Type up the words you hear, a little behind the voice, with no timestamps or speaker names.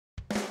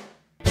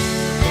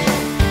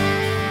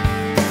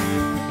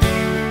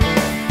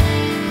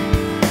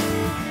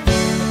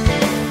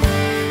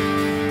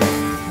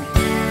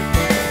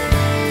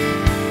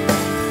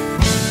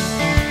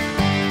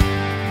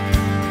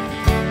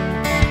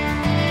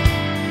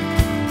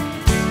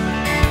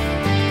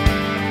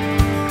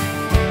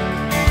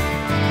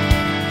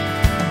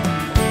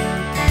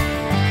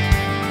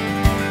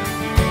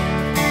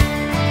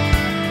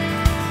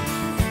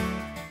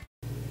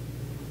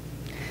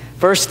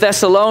First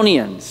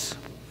Thessalonians.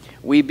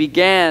 We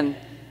began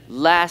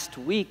last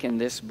week in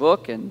this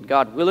book, and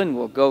God willing,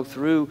 we'll go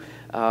through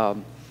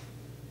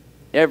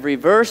every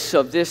verse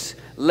of this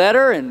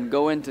letter and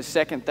go into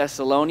 2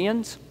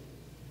 Thessalonians.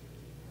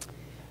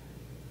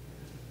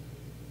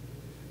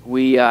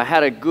 We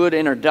had a good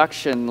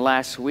introduction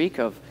last week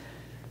of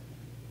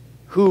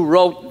who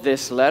wrote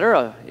this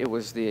letter. It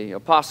was the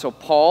Apostle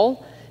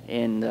Paul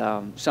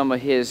and some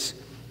of his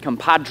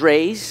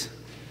compadres,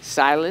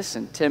 Silas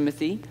and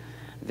Timothy.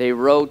 They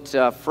wrote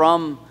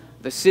from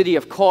the city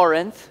of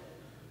Corinth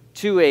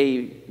to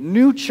a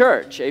new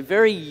church, a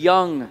very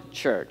young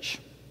church.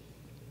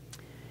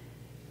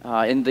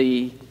 In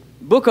the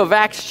book of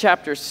Acts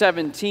chapter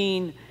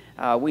 17,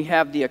 we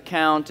have the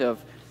account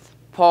of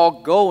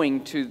Paul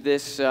going to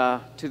this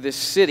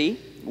city,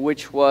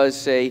 which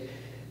was a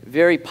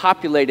very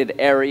populated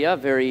area,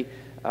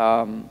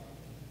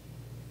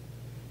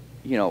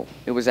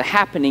 it was a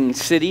happening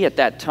city at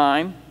that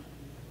time,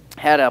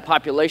 had a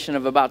population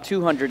of about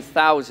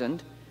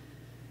 200,000.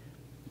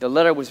 The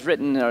letter was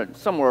written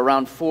somewhere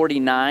around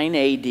 49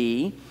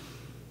 AD,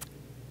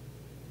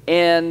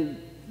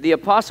 and the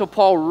Apostle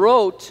Paul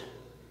wrote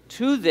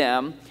to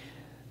them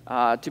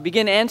to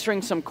begin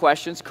answering some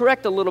questions,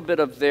 correct a little bit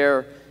of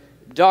their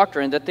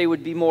doctrine, that they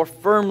would be more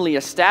firmly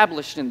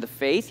established in the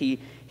faith.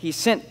 He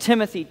sent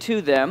Timothy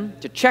to them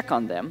to check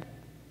on them.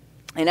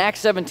 And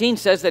Acts 17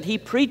 says that he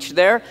preached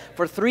there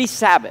for 3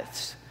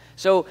 Sabbaths.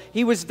 So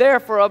he was there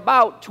for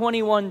about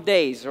 21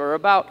 days or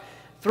about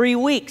 3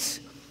 weeks,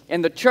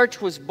 and the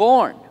church was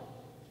born.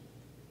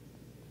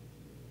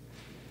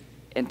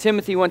 And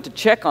Timothy went to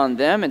check on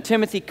them, and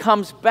Timothy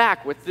comes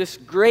back with this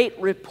great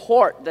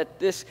report that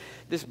this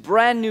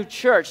brand new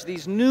church,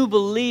 these new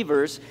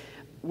believers,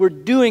 were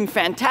doing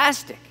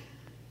fantastic.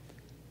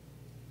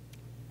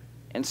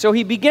 And so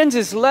he begins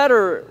his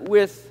letter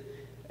with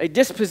a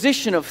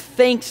disposition of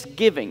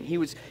thanksgiving. He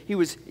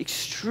was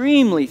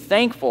extremely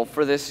thankful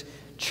for this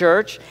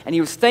church, and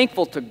he was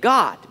thankful to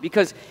God,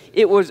 because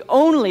it was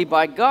only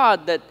by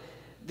God that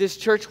this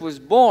church was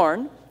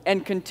born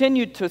and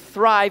continued to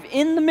thrive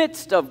in the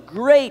midst of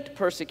great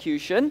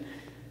persecution,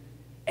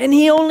 and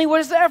he only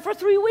was there for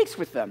 3 weeks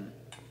with them.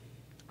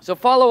 So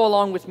follow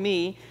along with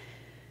me.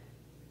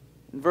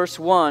 Verse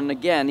 1,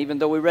 again, even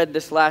though we read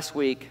this last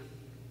week,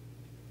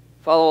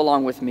 follow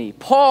along with me.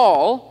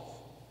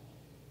 Paul,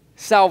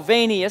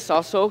 Silvanus,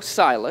 also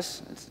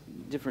Silas, it's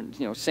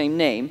different, same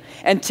name,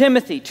 and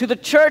Timothy, to the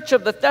church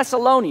of the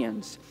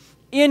Thessalonians,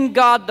 in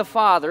God the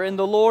Father, in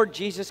the Lord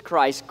Jesus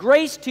Christ,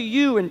 grace to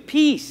you and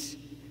peace.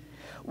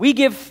 We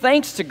give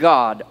thanks to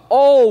God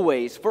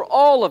always for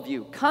all of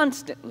you,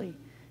 constantly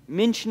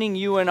mentioning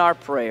you in our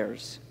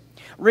prayers,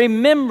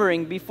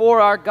 remembering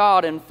before our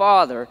God and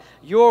Father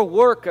your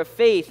work of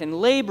faith and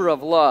labor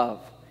of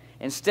love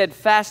and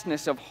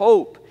steadfastness of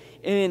hope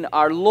in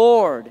our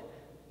Lord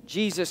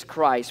Jesus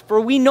Christ. For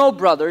we know,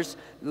 brothers,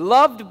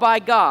 loved by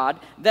God,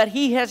 that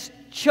He has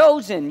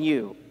chosen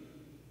you,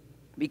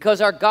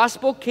 because our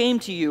gospel came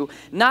to you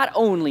not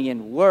only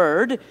in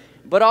word,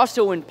 but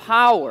also in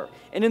power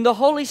and in the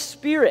Holy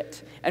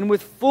Spirit and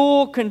with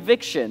full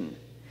conviction.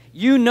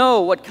 You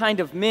know what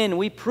kind of men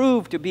we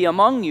proved to be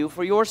among you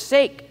for your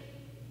sake.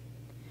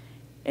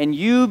 And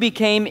you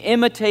became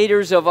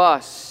imitators of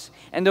us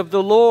and of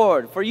the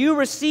Lord, for you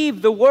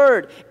received the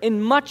word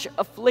in much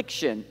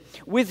affliction,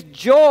 with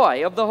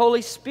joy of the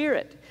Holy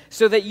Spirit,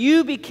 so that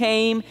you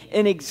became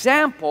an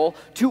example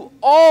to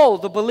all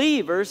the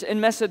believers in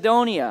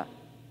Macedonia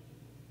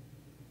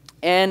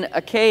and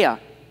Achaia.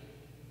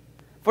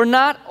 For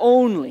not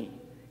only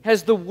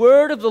has the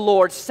word of the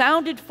Lord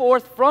sounded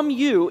forth from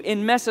you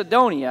in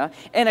Macedonia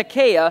and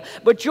Achaia,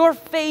 but your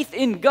faith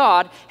in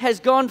God has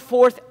gone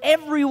forth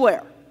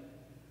everywhere,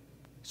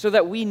 so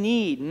that we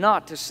need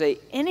not to say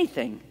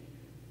anything.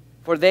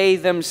 For they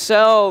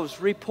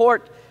themselves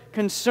report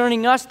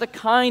concerning us the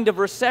kind of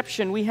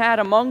reception we had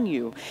among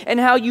you, and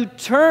how you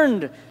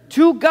turned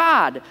to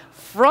God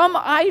from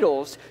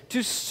idols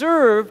to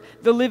serve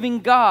the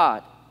living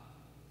God,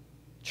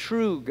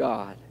 true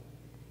God,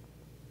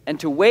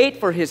 and to wait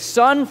for His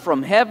Son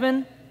from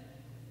heaven,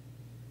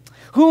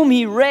 whom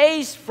He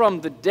raised from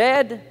the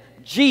dead,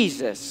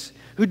 Jesus,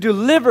 who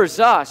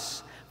delivers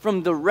us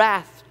from the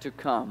wrath to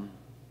come.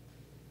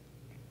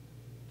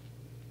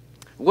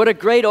 What a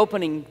great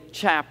opening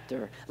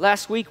chapter.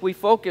 Last week we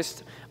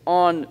focused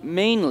on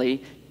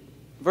mainly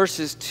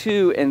verses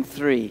 2 and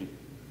 3.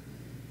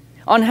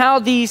 On how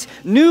these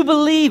new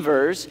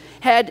believers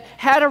had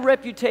a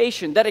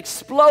reputation that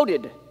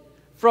exploded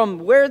from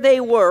where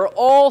they were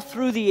all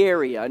through the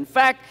area. In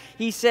fact,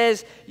 he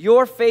says,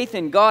 your faith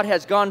in God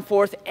has gone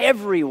forth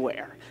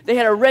everywhere. They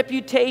had a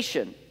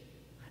reputation.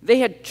 They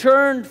had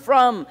turned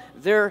from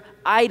their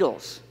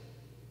idols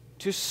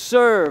to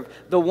serve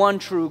the one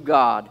true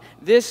God.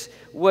 This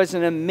was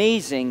an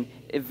amazing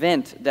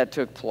event that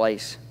took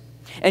place.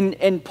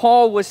 And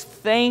Paul was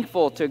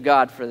thankful to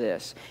God for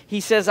this. He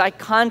says, I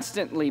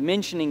constantly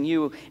mentioning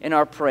you in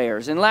our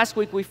prayers. And last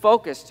week we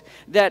focused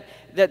that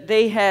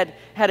they had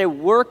a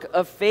work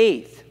of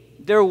faith.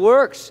 their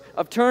works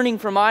of turning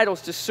from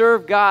idols to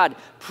serve God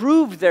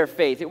proved their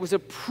faith. It was a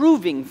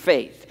proving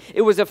faith.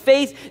 It was a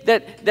faith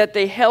that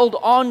they held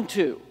on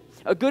to.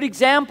 A good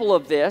example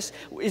of this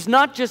is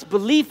not just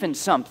belief in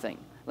something.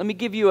 Let me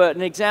give you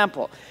an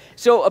example.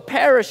 So a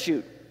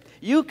parachute.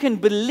 You can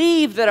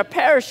believe that a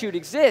parachute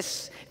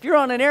exists. If you're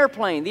on an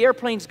airplane, the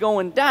airplane's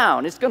going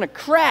down. It's going to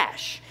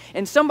crash.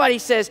 And somebody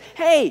says,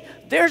 hey,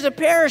 there's a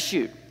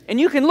parachute. And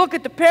you can look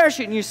at the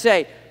parachute and you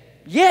say,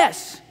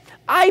 yes,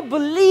 I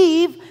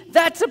believe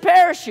that's a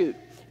parachute.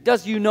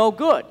 Does you no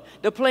good.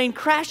 The plane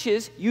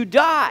crashes, you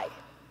die.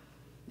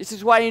 This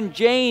is why in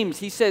James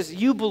he says,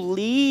 you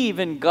believe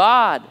in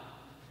God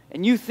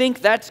and you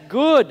think that's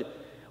good.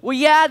 Well,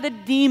 yeah, the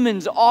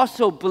demons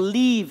also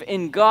believe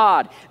in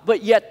God,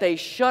 but yet they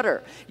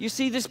shudder. You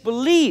see, this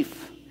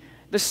belief,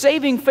 the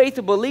saving faith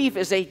of belief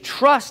is a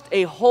trust,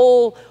 a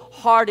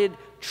wholehearted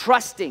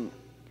trusting.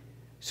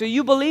 So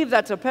you believe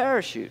that's a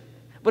parachute,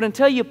 but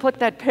until you put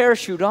that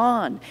parachute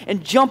on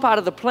and jump out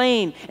of the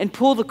plane and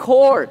pull the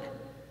cord,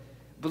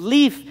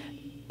 belief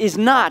is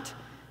not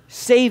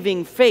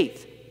saving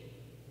faith.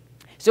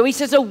 So he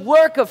says a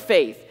work of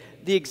faith.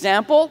 The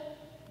example,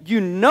 you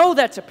know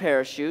that's a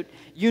parachute.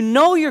 You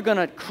know you're going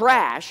to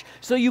crash,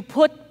 so you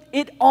put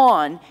it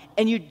on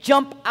and you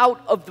jump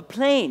out of the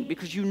plane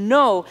because you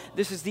know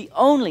this is the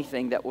only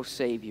thing that will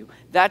save you.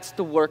 That's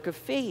the work of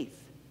faith.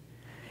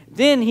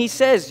 Then he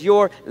says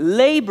your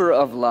labor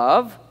of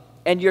love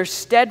and your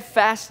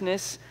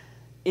steadfastness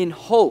in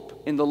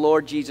hope in the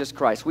Lord Jesus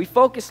Christ. We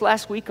focused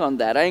last week on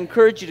that. I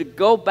encourage you to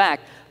go back,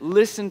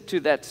 listen to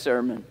that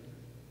sermon.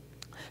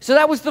 So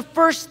that was the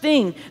first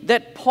thing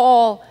that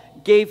Paul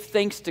gave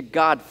thanks to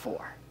God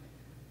for.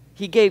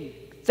 He gave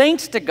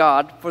thanks to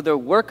God for their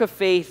work of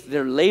faith,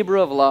 their labor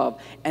of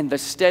love, and the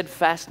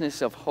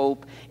steadfastness of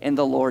hope in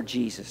the Lord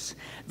Jesus.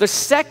 The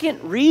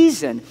second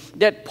reason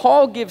that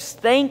Paul gives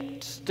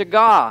thanks to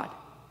God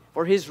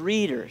for his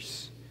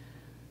readers,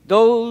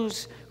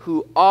 those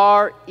who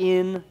are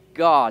in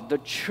God, the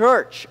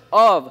church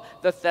of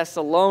the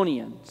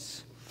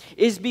Thessalonians,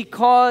 is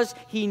because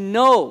he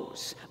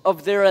knows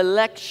of their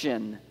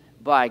election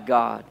by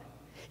God.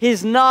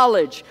 His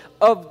knowledge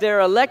of their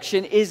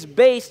election is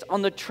based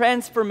on the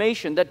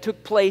transformation that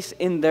took place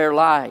in their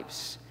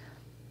lives.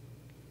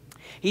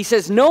 He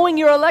says, knowing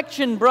your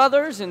election,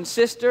 brothers and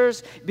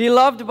sisters,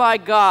 beloved by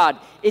God,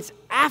 it's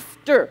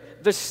after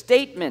the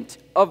statement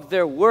of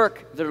their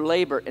work, their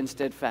labor, and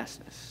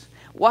steadfastness.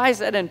 Why is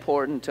that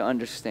important to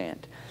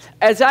understand?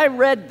 As I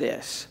read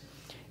this,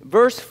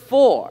 verse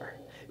 4,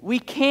 we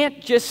can't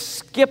just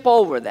skip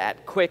over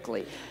that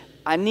quickly.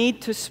 I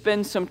need to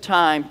spend some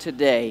time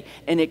today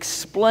and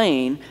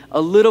explain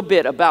a little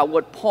bit about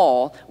what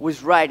Paul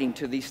was writing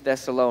to these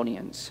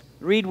Thessalonians.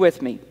 Read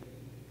with me.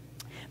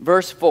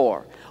 Verse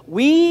 4.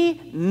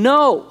 We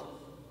know,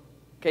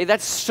 okay,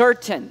 that's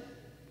certain.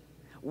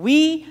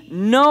 We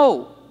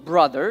know,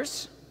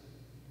 brothers,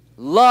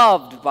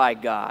 loved by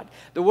God.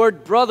 The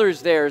word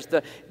brothers there is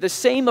the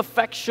same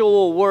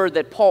effectual word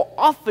that Paul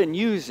often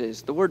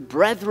uses, the word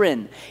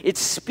brethren. It's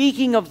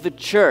speaking of the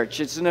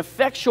church. It's an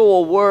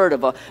effectual word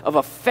of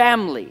a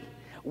family.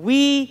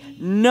 We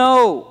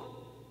know,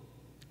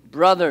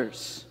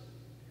 brothers,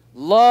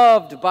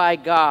 loved by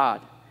God,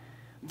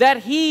 that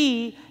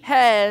He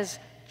has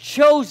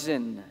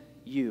chosen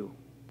you.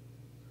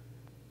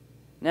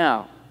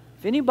 Now,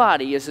 if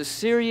anybody is a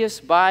serious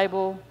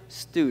Bible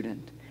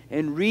student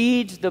and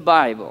reads the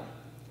Bible,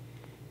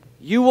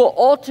 you will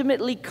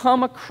ultimately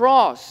come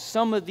across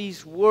some of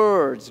these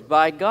words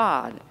by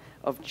God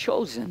of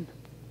chosen,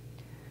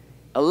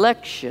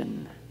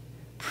 election,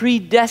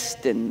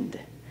 predestined.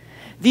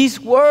 These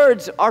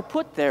words are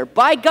put there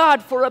by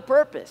God for a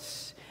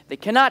purpose. They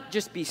cannot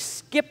just be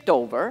skipped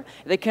over.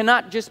 They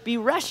cannot just be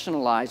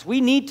rationalized. We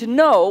need to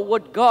know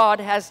what God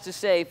has to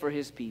say for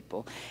His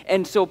people.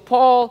 And so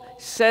Paul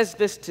says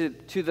this to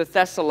the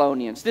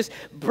Thessalonians, this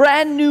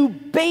brand new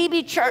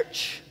baby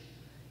church,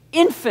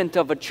 infant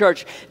of a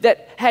church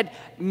that had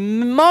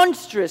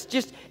monstrous,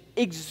 just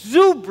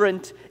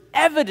exuberant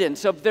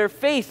evidence of their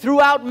faith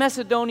throughout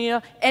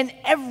Macedonia and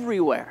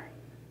everywhere.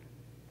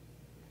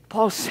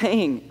 Paul's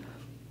saying,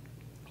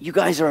 you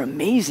guys are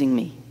amazing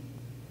me.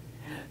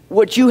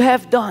 What you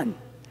have done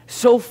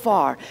so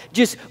far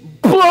just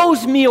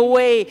blows me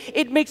away.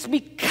 It makes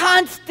me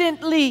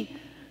constantly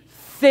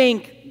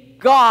thank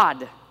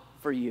God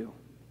for you.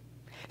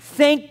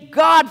 Thank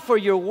God for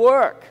your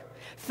work.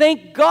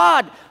 Thank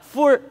God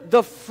for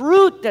the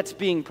fruit that's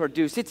being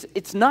produced.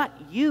 It's not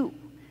you.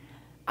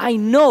 I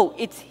know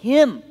it's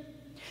Him.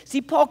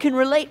 See, Paul can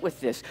relate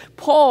with this.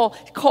 Paul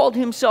called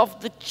himself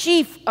the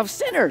chief of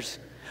sinners.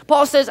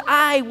 Paul says,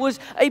 I was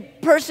a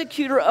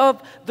persecutor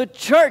of the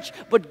church,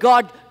 but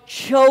God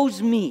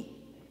chose me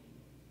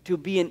to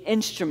be an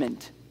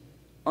instrument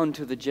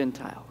unto the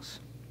Gentiles.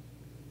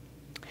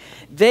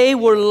 They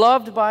were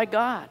loved by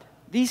God.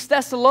 These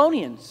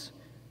Thessalonians.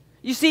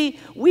 You see,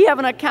 we have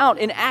an account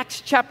in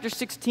Acts chapter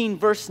 16,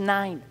 verse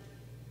 9,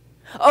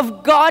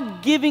 of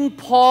God giving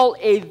Paul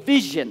a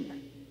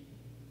vision,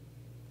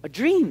 a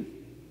dream,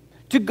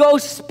 to go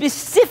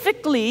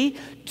specifically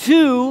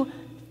to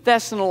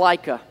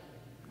Thessalonica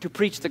to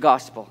preach the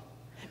gospel,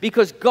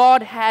 because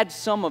God had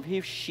some of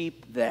his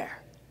sheep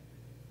there.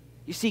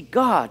 You see,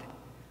 God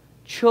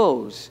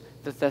chose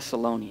the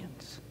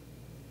Thessalonians.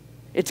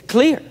 It's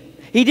clear.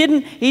 He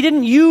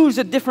didn't use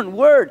a different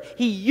word.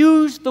 He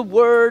used the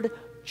word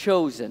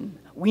chosen.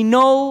 We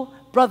know,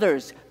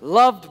 brothers,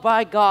 loved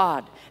by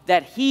God,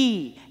 that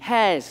he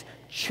has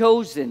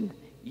chosen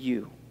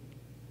you.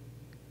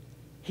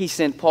 He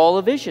sent Paul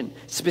a vision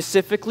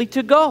specifically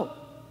to go.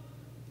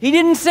 He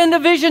didn't send a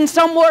vision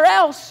somewhere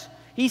else.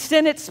 He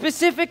sent it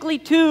specifically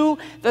to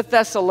the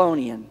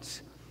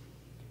Thessalonians.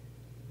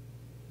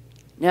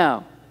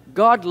 Now,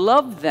 God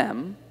loved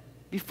them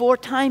before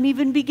time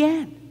even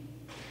began.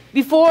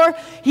 Before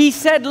he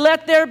said,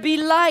 "Let there be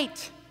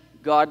light,"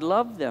 God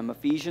loved them.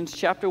 Ephesians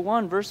chapter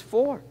 1, verse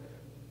 4.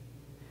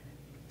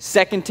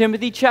 2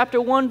 Timothy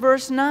chapter 1,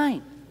 verse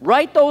 9.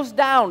 Write those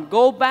down.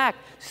 Go back.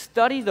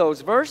 Study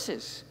those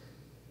verses.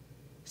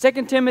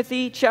 2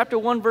 Timothy chapter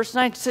 1, verse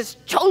 9 says,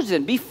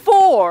 chosen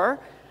before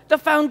the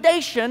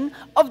foundation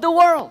of the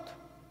world.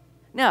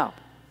 Now,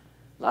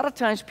 a lot of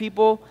times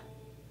people,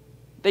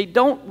 they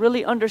don't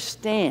really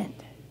understand.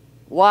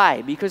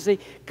 Why? Because they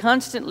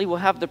constantly will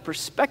have the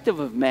perspective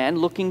of man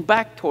looking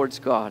back towards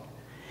God.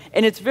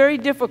 And it's very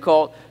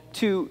difficult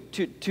to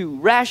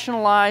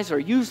rationalize or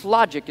use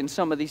logic in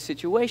some of these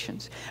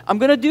situations. I'm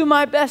going to do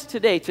my best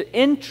today to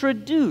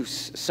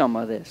introduce some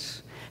of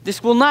this.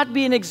 This will not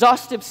be an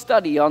exhaustive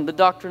study on the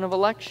doctrine of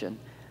election,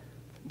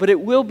 but it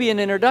will be an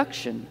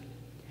introduction.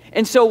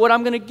 And so what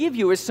I'm going to give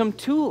you is some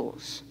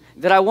tools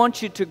that I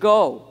want you to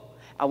go.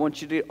 I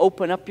want you to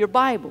open up your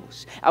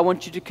Bibles. I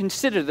want you to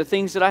consider the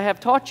things that I have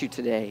taught you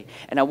today.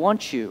 And I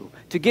want you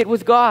to get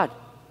with God.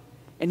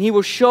 And he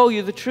will show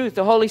you the truth.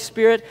 The Holy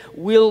Spirit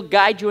will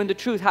guide you into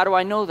truth. How do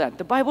I know that?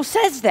 The Bible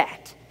says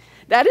that.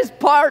 That is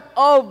part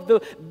of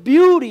the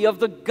beauty of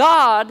the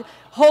God,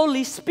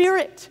 Holy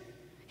Spirit.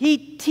 He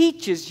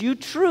teaches you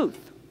truth.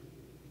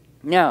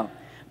 Now,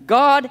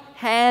 God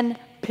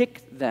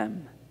handpicked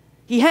them.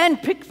 He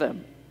handpicked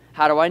them.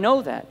 How do I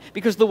know that?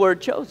 Because the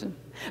word chosen.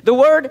 The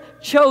word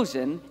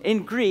chosen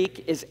in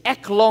Greek is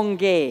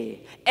eklonge.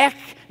 Ek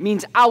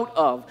means out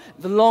of.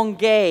 The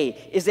longe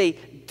is a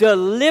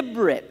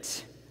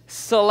deliberate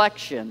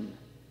selection.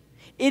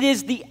 It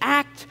is the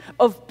act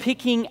of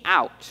picking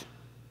out.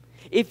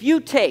 If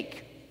you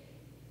take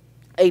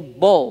a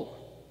bowl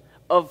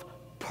of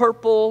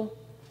purple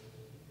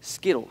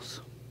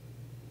Skittles,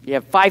 you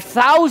have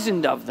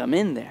 5,000 of them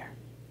in there.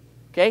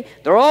 Okay?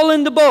 They're all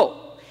in the bowl.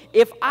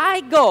 If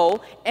I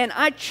go and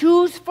I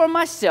choose for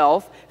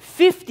myself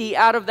 50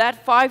 out of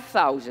that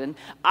 5,000,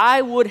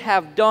 I would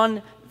have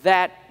done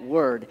that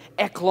word,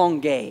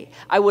 eklonge.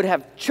 I would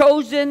have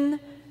chosen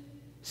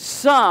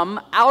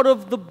some out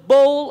of the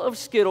bowl of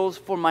Skittles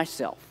for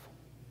myself.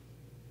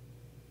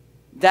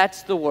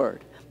 That's the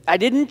word. I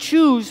didn't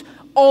choose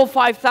all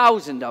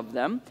 5,000 of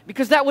them,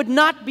 because that would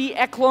not be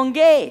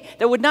eklonge.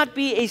 That would not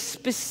be a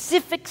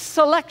specific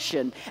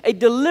selection, a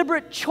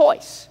deliberate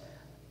choice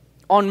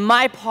on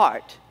my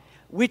part,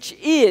 which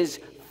is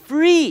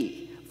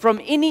free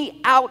from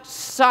any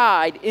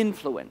outside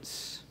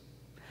influence.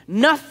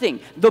 Nothing.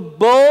 The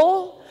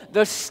bowl,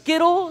 the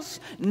Skittles,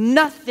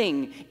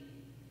 nothing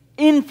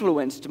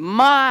influenced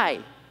my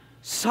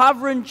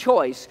sovereign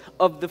choice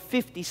of the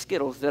 50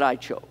 Skittles that I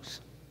chose.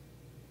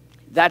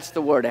 That's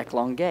the word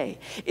eklonge.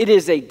 It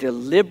is a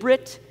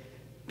deliberate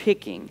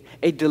picking,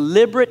 a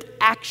deliberate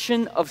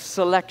action of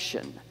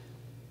selection.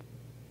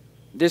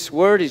 This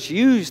word is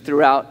used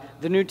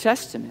throughout the New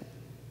Testament.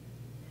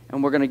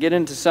 And we're going to get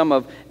into some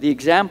of the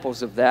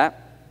examples of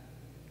that.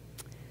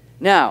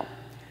 Now,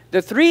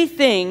 the three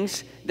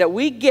things that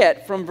we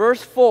get from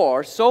verse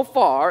 4 so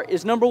far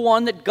is, number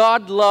one, that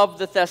God loved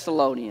the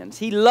Thessalonians.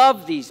 He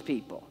loved these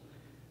people.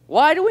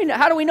 How do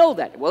we know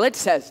that? Well, it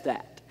says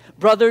that.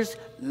 Brothers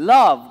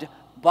loved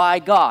by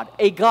God.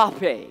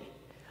 Agape.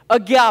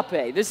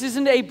 Agape. This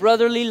isn't a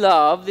brotherly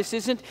love. This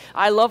isn't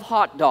I love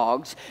hot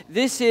dogs.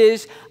 This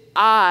is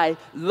I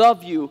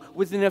love you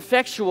with an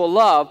effectual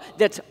love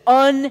that's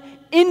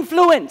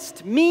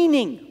uninfluenced,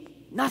 meaning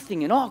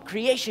nothing in all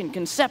creation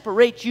can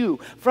separate you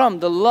from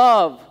the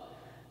love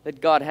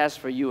that God has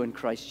for you in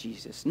Christ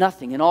Jesus.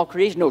 Nothing in all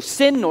creation, no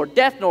sin, nor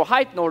death, nor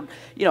height, nor,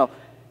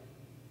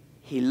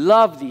 He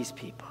loved these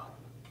people.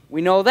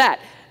 We know that.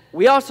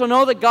 We also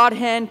know that God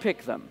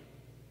handpicked them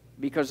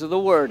because of the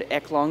word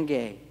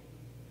eklonge.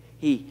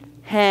 He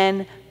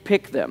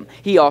handpicked them.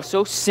 He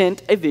also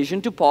sent a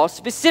vision to Paul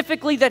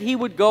specifically that he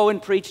would go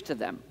and preach to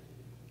them.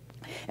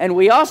 And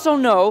we also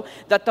know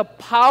that the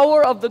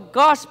power of the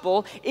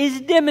gospel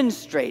is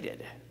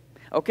demonstrated.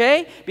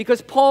 Okay?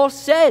 Because Paul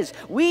says,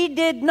 we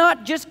did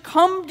not just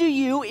come to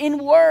you in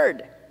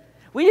word.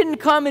 We didn't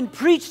come and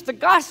preach the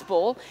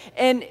gospel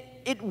and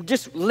it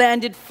just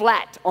landed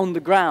flat on the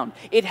ground.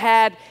 It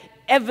had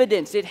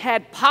evidence, it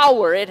had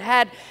power, it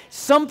had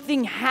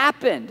something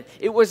happened.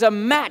 It was a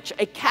match,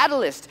 a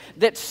catalyst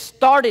that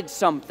started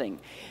something.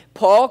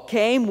 Paul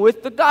came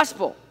with the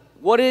gospel.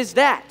 What is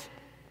that?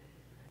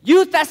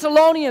 You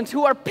Thessalonians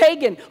who are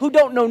pagan, who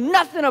don't know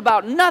nothing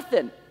about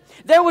nothing.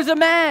 There was a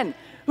man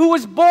who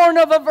was born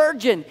of a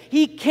virgin.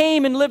 He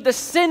came and lived a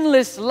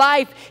sinless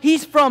life.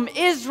 He's from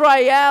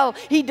Israel.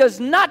 He does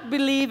not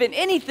believe in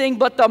anything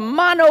but the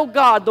mono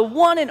God, the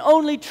one and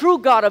only true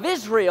God of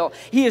Israel.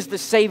 He is the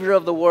Savior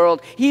of the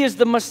world. He is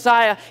the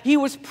Messiah. He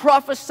was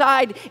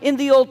prophesied in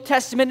the Old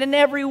Testament, and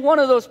every one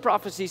of those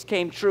prophecies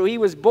came true. He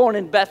was born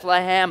in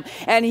Bethlehem,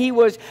 and he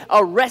was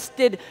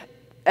arrested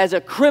as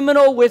a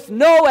criminal with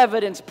no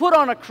evidence, put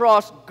on a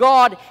cross.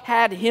 God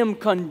had him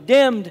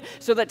condemned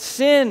so that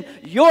sin,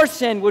 your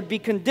sin, would be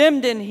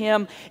condemned in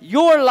him.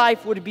 Your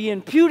life would be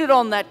imputed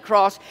on that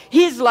cross.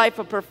 His life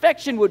of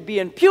perfection would be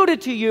imputed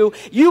to you.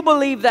 You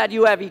believe that,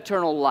 you have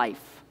eternal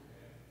life.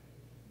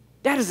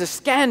 That is a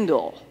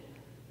scandal.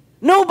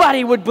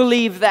 Nobody would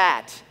believe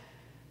that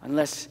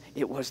unless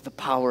it was the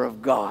power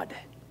of God.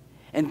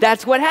 And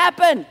that's what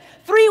happened.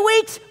 3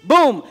 weeks,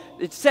 boom.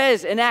 It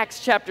says in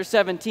Acts chapter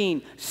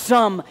 17,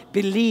 some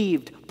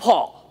believed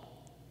Paul.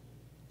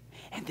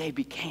 And they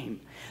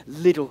became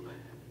little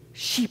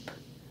sheep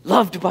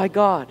loved by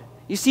God.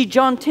 You see,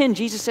 John 10,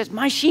 Jesus says,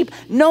 my sheep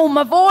know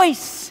my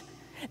voice.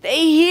 They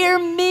hear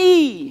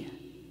me.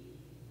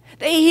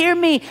 They hear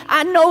me.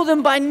 I know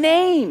them by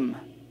name.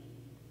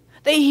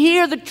 They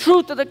hear the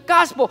truth of the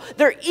gospel.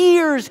 Their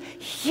ears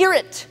hear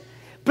it.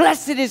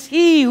 Blessed is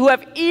he who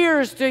have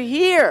ears to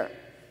hear.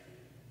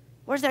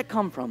 Where does that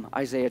come from?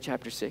 Isaiah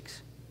chapter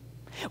 6.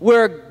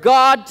 Where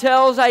God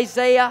tells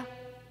Isaiah,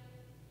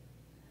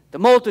 the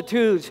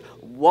multitudes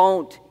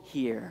won't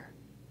hear.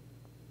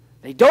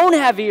 They don't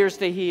have ears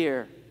to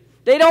hear.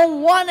 They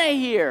don't want to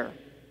hear.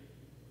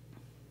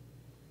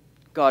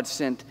 God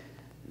sent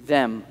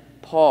them,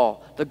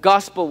 Paul. The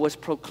gospel was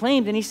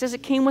proclaimed, and he says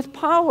it came with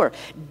power,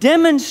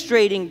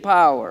 demonstrating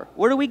power.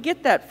 Where do we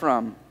get that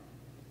from?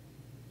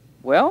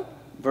 Well,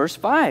 verse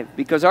 5,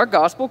 because our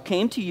gospel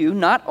came to you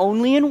not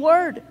only in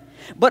word,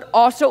 but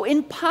also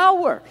in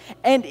power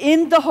and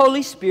in the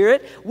Holy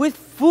Spirit with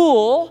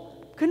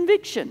full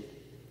conviction.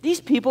 These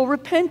people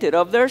repented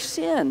of their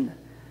sin,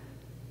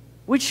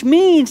 which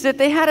means that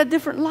they had a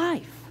different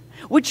life,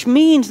 which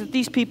means that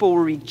these people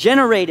were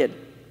regenerated.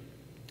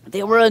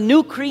 They were a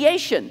new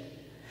creation.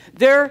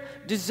 Their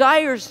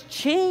desires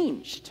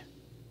changed.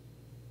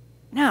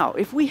 Now,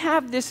 if we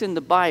have this in the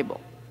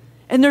Bible,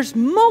 and there's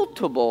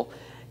multiple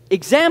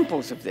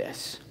examples of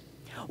this,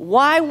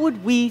 why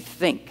would we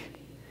think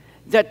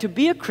that to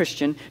be a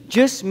Christian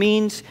just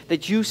means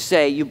that you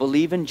say you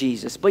believe in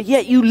Jesus, but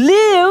yet you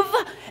live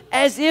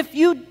as if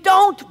you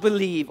don't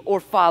believe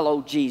or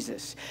follow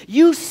Jesus?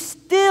 You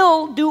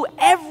still do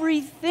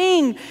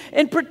everything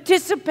and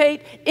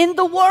participate in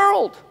the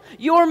world.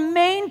 Your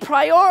main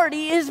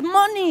priority is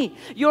money.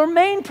 Your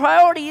main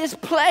priority is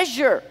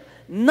pleasure,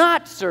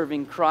 not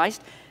serving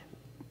Christ.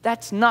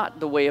 That's not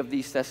the way of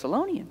these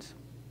Thessalonians.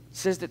 It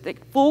says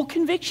that full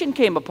conviction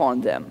came upon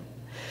them,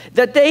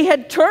 that they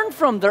had turned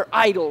from their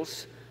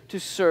idols to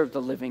serve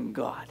the living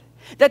God,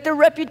 that their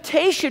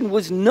reputation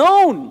was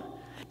known.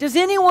 Does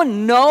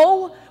anyone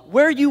know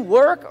where you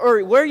work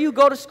or where you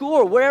go to school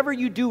or wherever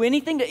you do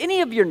anything? Do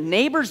any of your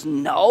neighbors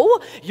know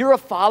you're a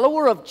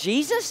follower of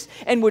Jesus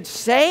and would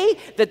say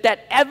that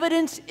that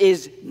evidence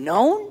is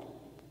known?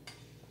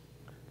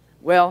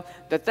 Well,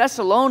 the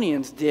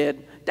Thessalonians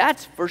did,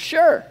 that's for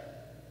sure.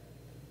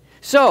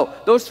 So,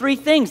 those three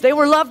things, they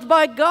were loved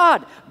by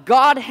God.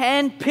 God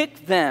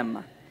handpicked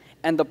them.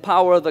 And the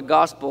power of the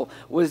gospel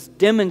was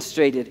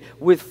demonstrated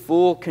with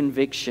full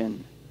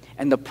conviction.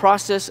 And the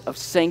process of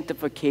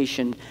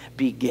sanctification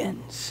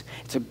begins.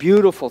 It's a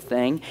beautiful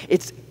thing.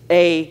 It's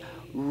a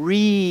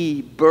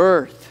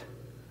rebirth.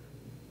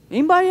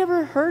 Anybody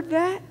ever heard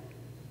that?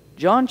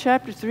 John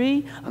chapter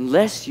 3,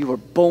 unless you are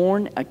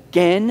born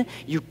again,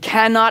 you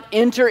cannot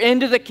enter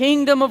into the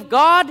kingdom of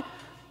God.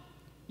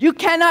 You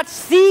cannot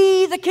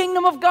see the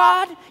kingdom of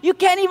God. You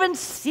can't even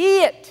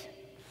see it.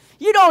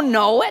 You don't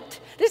know it.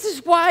 This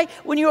is why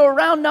when you're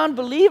around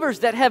non-believers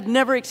that have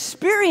never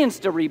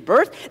experienced a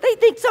rebirth, they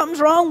think something's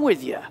wrong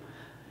with you.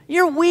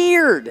 You're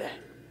weird.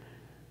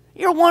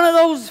 You're one of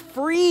those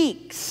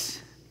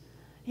freaks.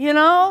 You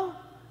know?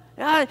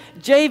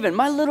 Javen,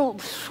 my little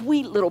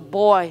sweet little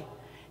boy,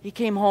 he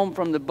came home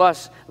from the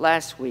bus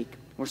last week.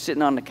 We're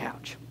sitting on the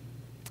couch.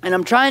 And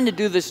I'm trying to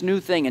do this new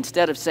thing.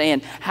 Instead of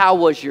saying, how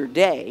was your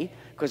day?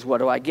 Because what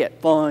do I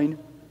get? Fine.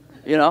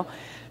 You know?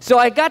 So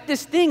I got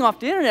this thing off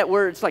the internet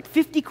where it's like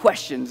 50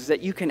 questions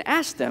that you can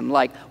ask them,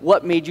 like,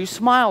 what made you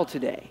smile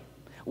today?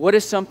 What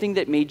is something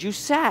that made you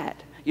sad?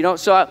 You know,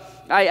 so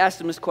I asked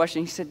him this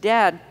question. He said,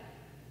 Dad,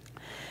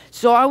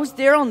 so I was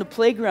there on the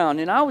playground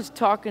and I was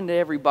talking to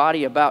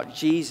everybody about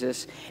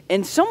Jesus,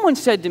 and someone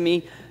said to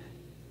me,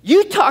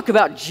 you talk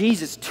about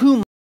Jesus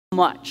too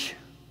much.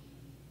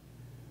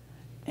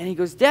 And he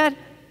goes, Dad,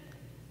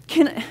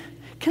 can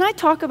I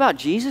talk about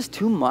Jesus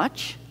too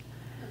much?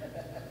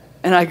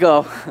 And I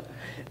go,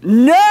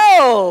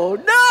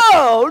 no.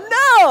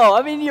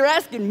 I mean, you're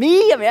asking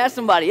me. I mean, ask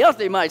somebody else.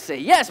 They might say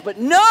yes, but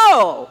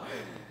no.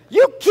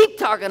 You keep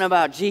talking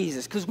about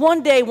Jesus, because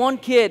one day, one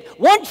kid,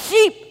 one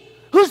sheep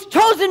who's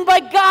chosen by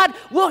God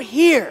will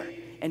hear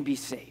and be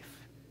safe.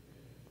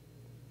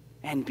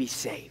 And be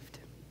saved.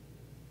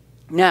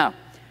 Now,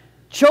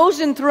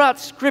 chosen throughout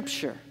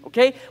Scripture,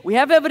 okay? We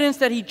have evidence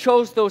that he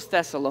chose those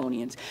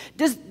Thessalonians.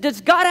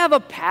 Does God have a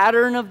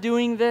pattern of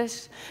doing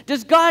this?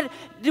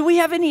 Do we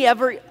have any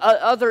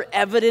other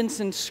evidence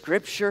in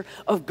Scripture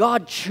of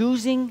God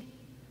choosing?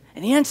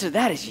 And the answer to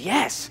that is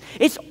yes.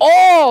 It's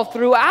all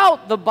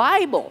throughout the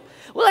Bible.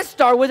 Well, let's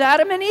start with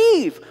Adam and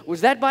Eve.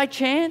 Was that by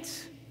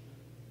chance?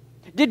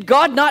 Did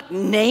God not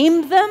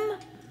name them?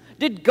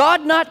 Did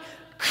God not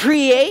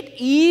create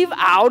Eve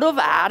out of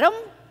Adam?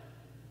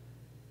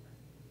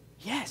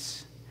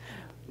 Yes.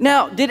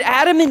 Now, did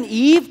Adam and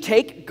Eve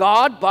take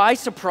God by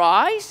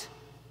surprise?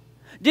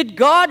 Did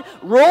God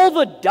roll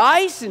the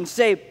dice and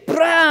say,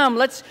 "Bram,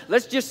 let's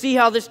just see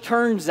how this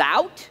turns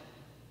out"?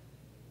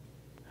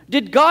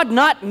 Did God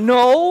not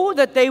know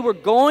that they were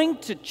going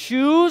to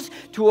choose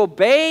to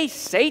obey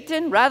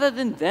Satan rather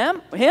than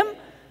him?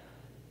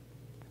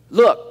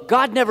 Look,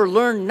 God never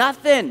learned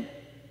nothing.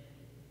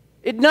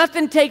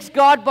 Nothing takes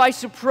God by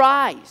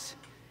surprise.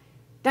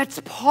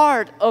 That's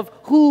part of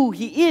who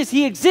He is.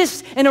 He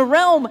exists in a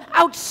realm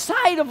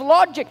outside of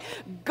logic.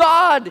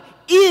 God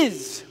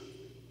is.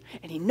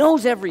 And He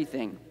knows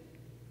everything.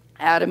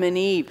 Adam and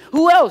Eve.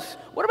 Who else?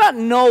 What about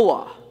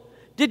Noah?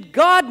 Did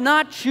God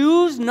not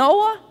choose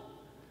Noah?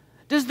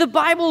 Does the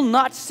Bible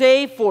not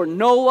say, "For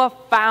Noah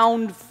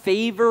found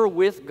favor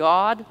with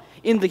God"?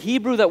 In the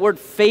Hebrew, that word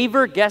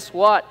favor, guess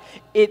what?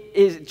 It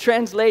is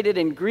translated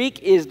in Greek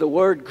is the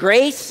word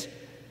grace.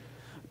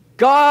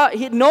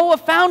 Noah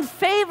found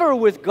favor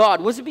with God.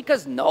 Was it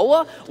because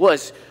Noah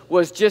was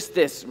just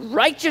this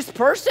righteous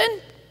person?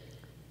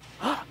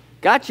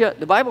 Gotcha.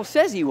 The Bible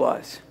says he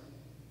was.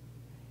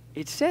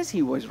 It says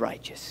he was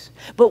righteous.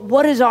 But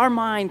what does our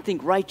mind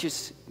think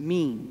righteous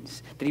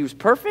means? That he was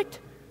perfect?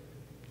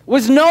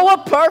 Was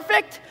Noah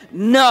perfect?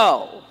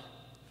 No.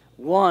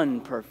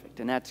 One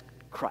perfect, and that's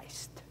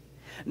Christ.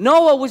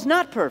 Noah was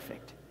not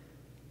perfect.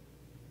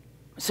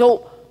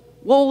 So,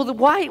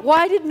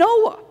 why did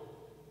Noah?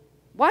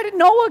 Why did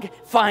Noah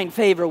find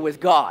favor with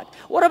God?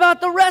 What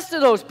about the rest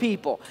of those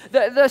people?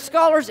 The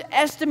scholars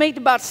estimate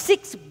about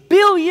 6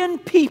 billion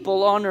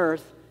people on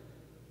earth.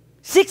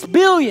 6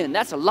 billion,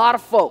 that's a lot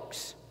of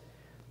folks.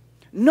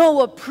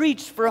 Noah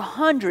preached for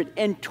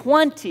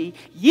 120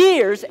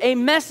 years a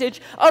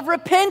message of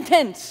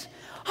repentance.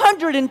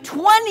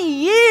 120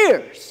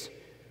 years.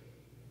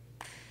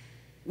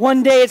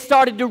 One day it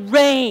started to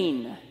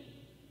rain.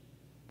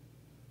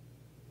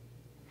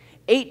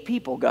 8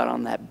 people got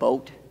on that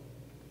boat.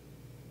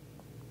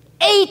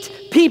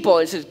 8 people.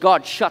 It says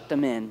God shut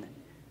them in.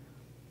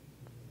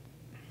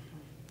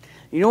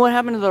 You know what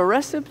happened to the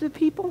rest of the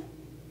people?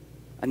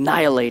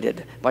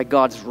 Annihilated by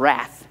God's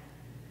wrath.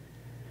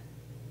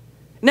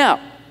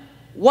 Now,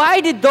 why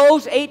did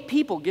those 8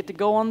 people get to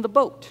go on the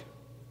boat?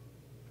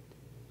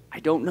 I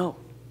don't know.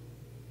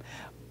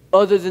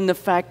 Other than the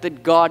fact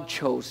that God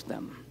chose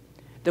them.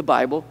 The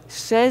Bible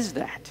says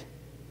that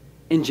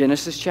in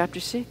Genesis chapter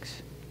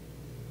 6.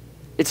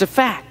 It's a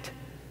fact.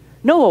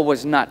 Noah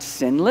was not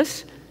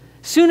sinless.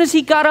 Soon as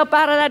he got up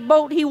out of that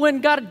boat, he went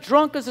and got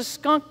drunk as a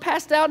skunk,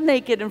 passed out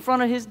naked in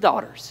front of his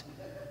daughters.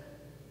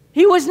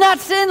 He was not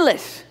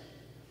sinless,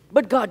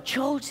 but God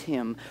chose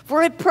him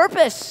for a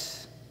purpose.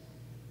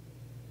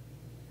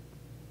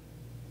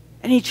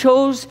 And He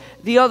chose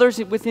the others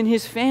within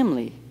His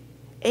family.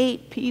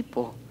 8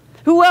 people.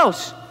 Who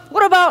else?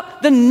 What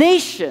about the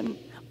nation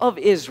of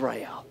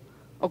Israel?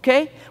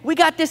 Okay? We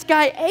got this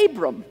guy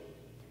Abram.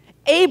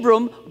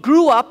 Abram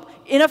grew up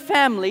in a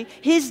family.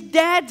 His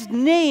dad's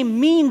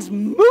name means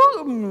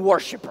moon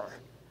worshiper.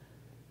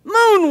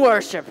 Moon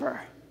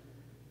worshiper.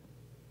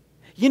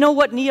 You know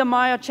what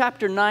Nehemiah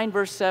chapter 9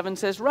 verse 7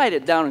 says? Write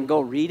it down and go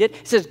read it.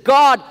 It says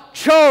God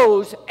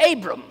chose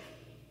Abram.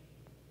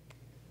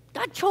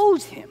 God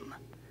chose him.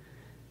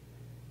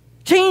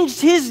 Changed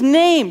his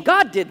name.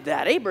 God did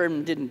that.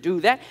 Abraham didn't do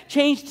that.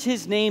 Changed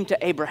his name to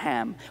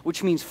Abraham,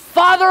 which means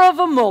father of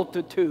a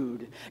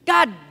multitude.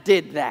 God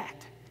did that.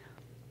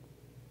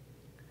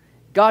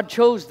 God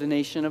chose the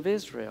nation of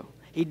Israel.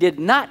 He did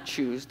not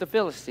choose the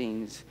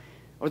Philistines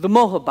or the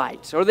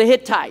Moabites or the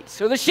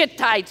Hittites or the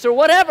Shittites or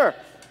whatever.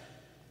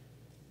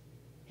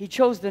 He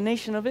chose the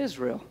nation of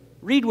Israel.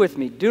 Read with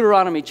me,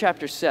 Deuteronomy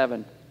chapter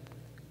 7,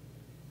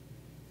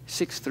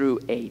 6 through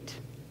 8.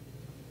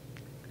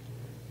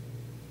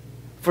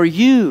 For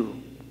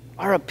you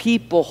are a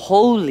people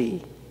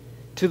holy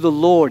to the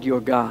Lord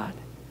your God.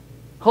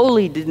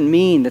 Holy didn't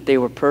mean that they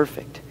were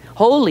perfect.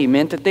 Holy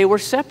meant that they were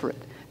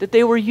separate, that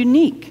they were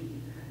unique.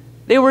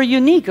 They were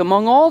unique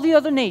among all the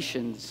other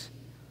nations.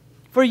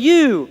 For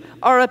you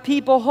are a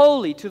people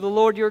holy to the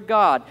Lord your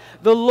God.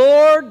 The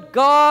Lord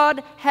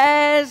God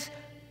has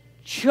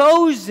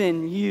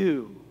chosen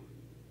you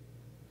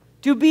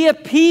to be a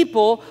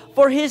people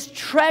for His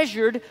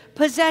treasured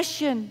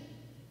possession.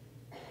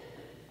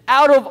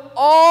 Out of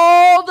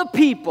all the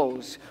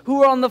peoples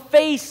who are on the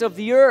face of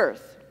the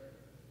earth.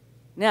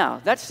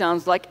 Now, that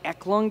sounds like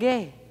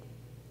Eklunge.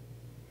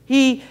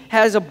 He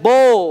has a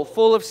bowl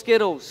full of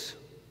Skittles.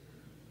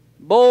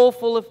 bowl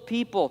full of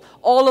people,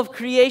 all of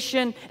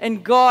creation,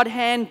 and God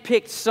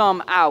handpicked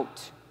some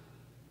out.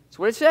 That's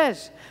what it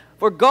says.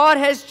 For God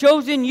has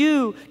chosen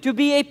you to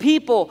be a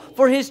people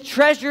for His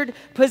treasured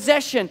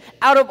possession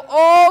out of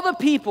all the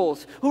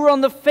peoples who are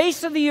on the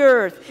face of the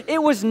earth.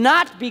 It was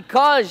not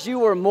because you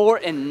were more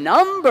in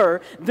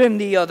number than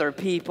the other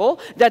people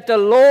that the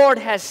Lord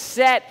has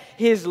set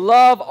His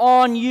love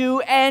on you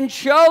and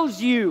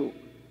chose you.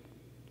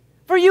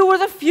 For you were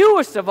the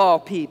fewest of all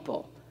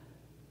people.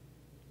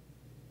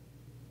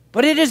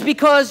 But it is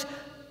because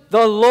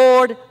the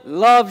Lord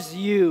loves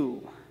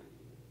you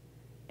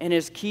and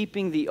is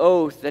keeping the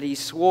oath that He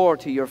swore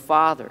to your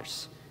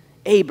fathers,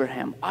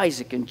 Abraham,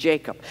 Isaac, and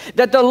Jacob,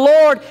 that the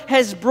Lord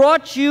has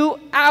brought you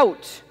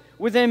out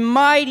with a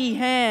mighty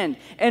hand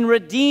and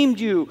redeemed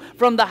you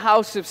from the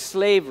house of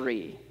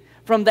slavery,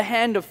 from the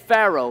hand of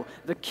Pharaoh,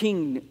 the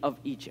king of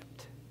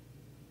Egypt.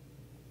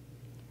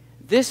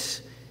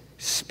 This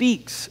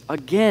speaks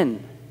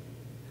again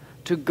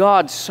to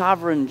God's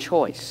sovereign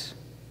choice,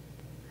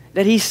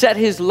 that He set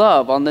His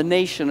love on the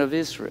nation of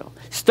Israel.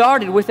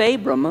 Started with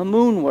Abram, a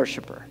moon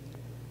worshiper.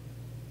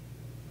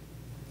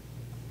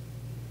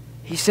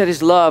 He set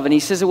His love, and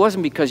He says it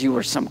wasn't because you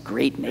were some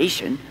great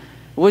nation.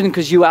 It wasn't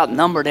because you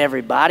outnumbered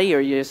everybody or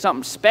you're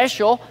something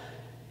special.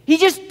 He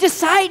just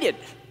decided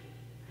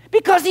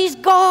because He's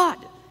God,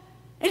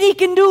 and He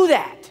can do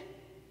that.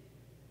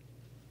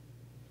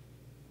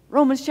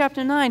 Romans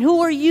chapter 9, who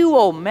are you,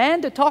 O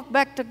man, to talk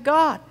back to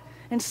God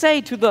and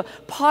say to the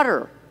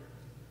potter,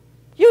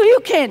 you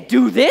can't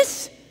do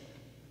this.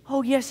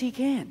 Oh, yes, He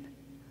can.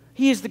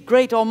 He is the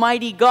great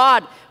almighty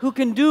God who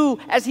can do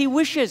as He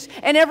wishes.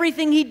 And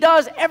everything He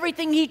does,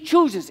 everything He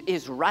chooses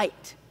is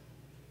right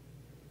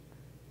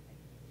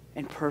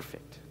and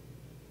perfect.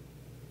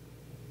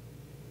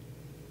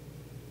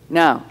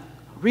 Now,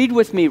 read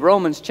with me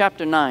Romans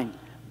chapter 9,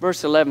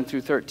 verse 11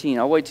 through 13.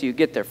 I'll wait till you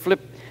get there. Flip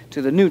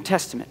to the New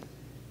Testament.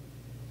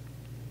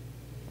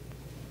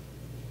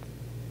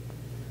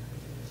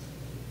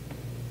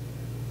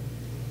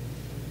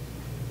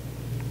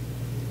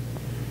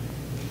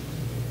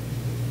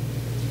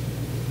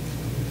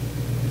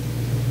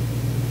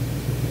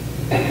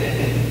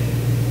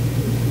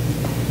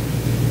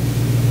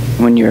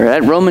 When you're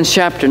at Romans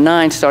chapter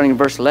 9, starting in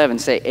verse 11,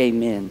 say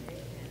amen.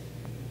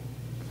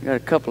 We got a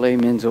couple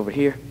amens over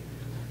here.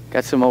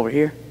 Got some over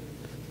here.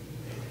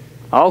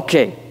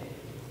 Okay.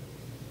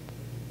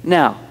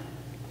 Now,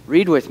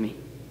 read with me.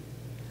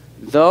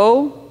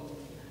 Though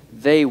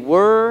they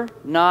were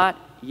not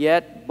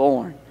yet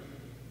born,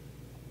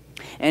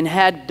 and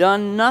had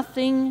done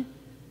nothing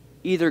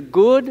either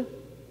good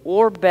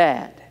or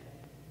bad,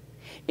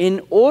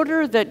 in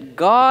order that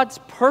God's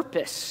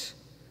purpose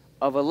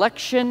of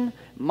election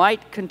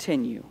might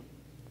continue.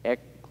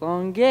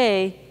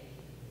 Eklonge.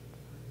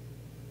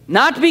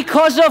 Not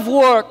because of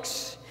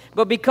works,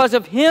 but because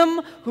of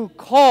Him who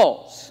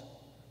calls.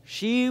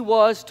 She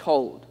was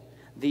told,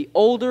 the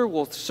older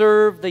will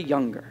serve the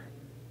younger.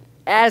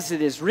 As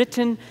it is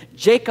written,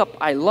 Jacob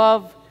I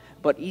love,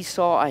 but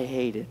Esau I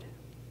hated.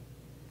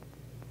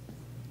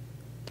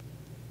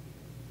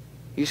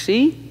 You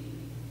see,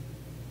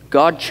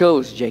 God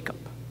chose Jacob.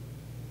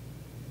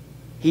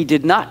 He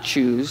did not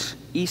choose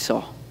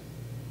Esau.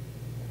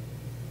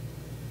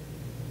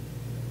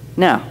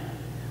 Now,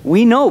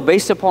 we know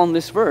based upon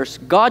this verse,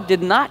 God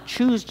did not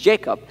choose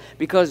Jacob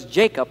because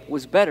Jacob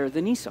was better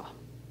than Esau.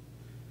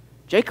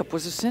 Jacob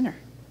was a sinner.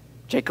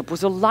 Jacob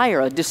was a liar,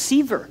 a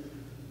deceiver.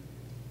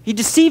 He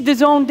deceived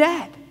his own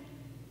dad.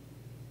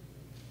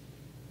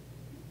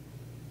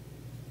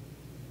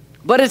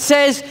 But it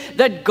says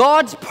that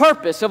God's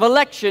purpose of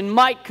election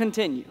might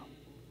continue.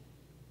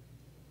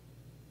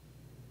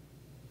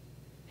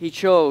 He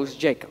chose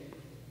Jacob.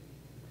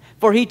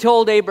 For He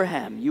told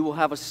Abraham, you will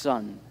have a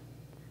son.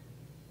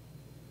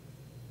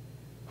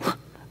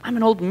 I'm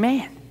an old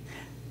man.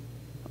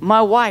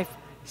 My wife,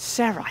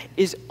 Sarai,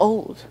 is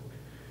old.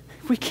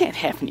 We can't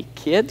have any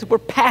kids. We're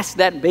past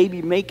that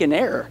baby-making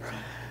era.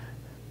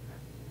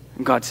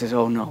 And God says,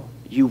 oh no,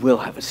 you will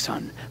have a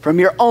son. From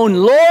your own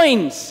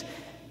loins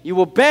you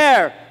will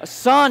bear a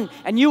son,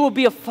 and you will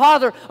be a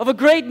father of a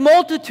great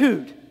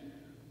multitude.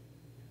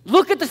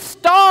 Look at the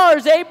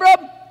stars,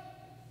 Abram.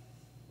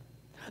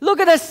 Look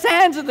at the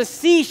sands of the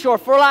seashore,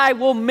 for I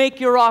will make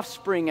your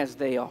offspring as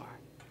they are.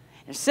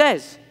 It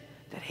says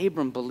that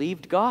Abram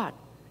believed God.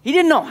 He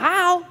didn't know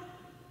how,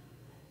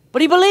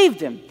 but he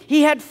believed Him.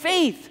 He had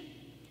faith,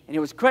 and it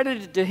was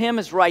credited to him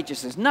as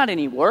righteousness, not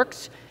any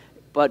works,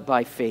 but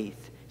by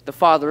faith. The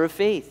father of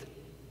faith.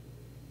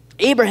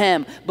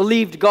 Abraham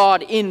believed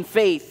God in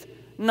faith,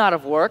 not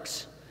of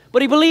works,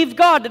 but he believed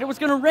God that it was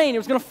going to rain, it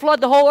was going to flood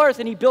the whole earth,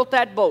 and he built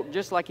that boat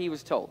just like he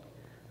was told.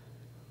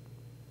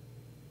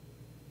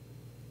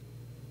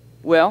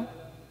 Well,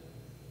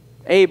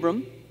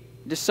 Abram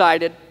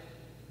decided,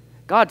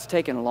 God's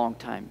taking a long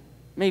time.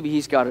 Maybe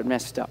He's got it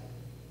messed up.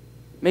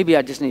 Maybe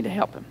I just need to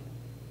help Him.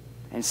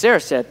 And Sarah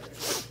said,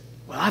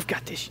 well, I've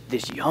got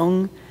this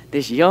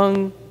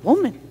young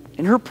woman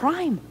in her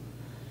prime.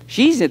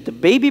 She's at the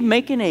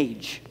baby-making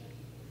age.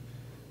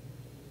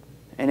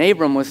 And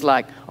Abram was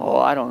like, oh,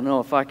 I don't know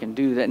if I can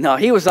do that. No,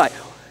 he was like,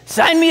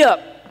 sign me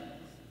up.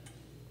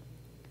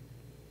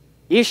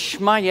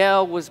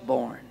 Ishmael was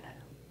born.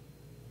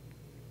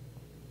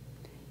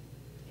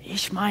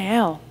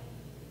 Ishmael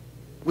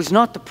was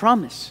not the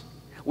promise,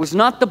 was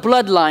not the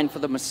bloodline for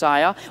the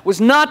Messiah,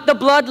 was not the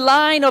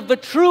bloodline of the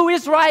true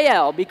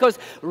Israel, because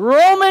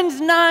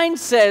Romans 9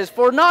 says,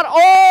 for not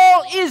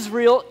all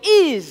Israel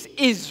is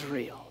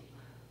Israel.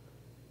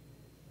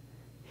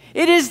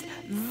 It is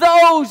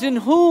those in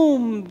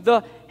whom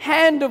the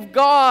hand of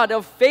God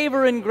of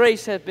favor and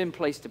grace has been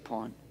placed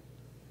upon.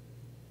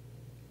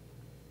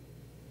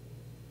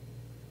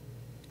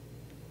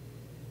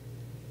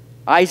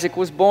 Isaac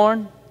was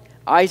born.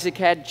 Isaac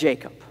had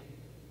Jacob.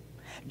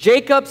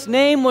 Jacob's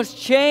name was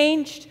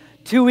changed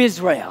to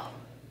Israel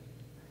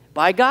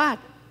by God.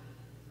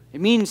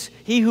 It means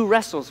he who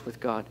wrestles with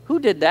God. Who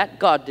did that?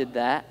 God did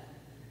that.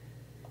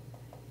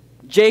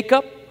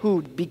 Jacob,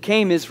 who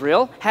became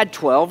Israel, had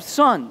 12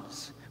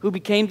 sons, who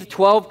became the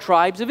 12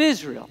 tribes of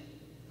Israel.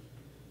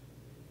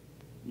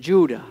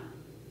 Judah,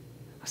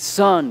 a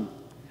son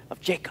of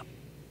Jacob,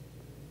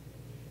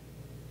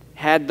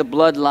 had the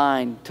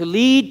bloodline to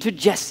lead to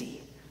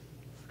Jesse,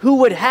 who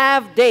would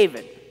have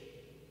David,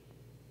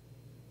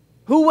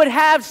 who would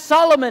have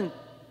Solomon.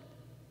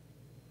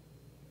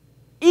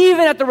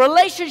 Even at the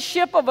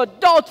relationship of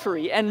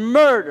adultery and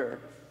murder,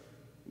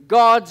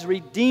 God's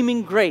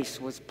redeeming grace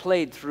was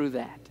played through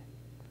that.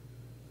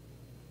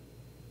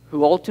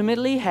 Who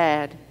ultimately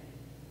had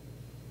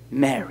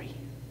Mary,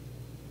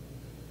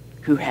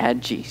 who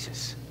had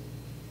Jesus.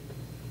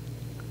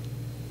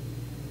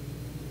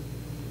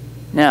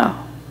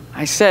 Now,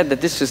 I said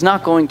that this is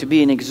not going to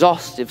be an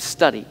exhaustive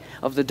study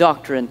of the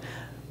doctrine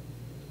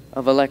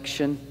of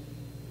election,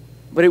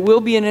 but it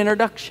will be an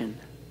introduction.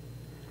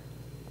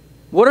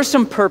 What are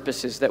some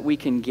purposes that we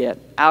can get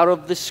out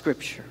of the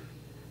Scripture?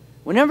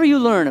 Whenever you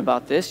learn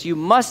about this, you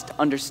must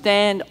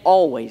understand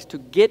always to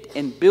get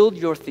and build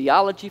your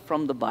theology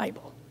from the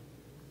Bible.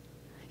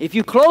 If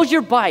you close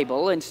your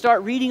Bible and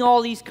start reading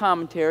all these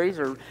commentaries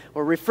or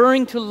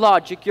referring to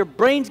logic, your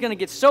brain's going to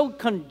get so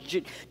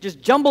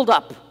just jumbled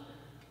up.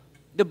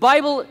 The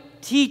Bible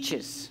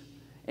teaches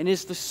and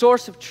is the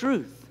source of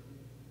truth.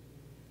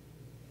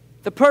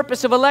 The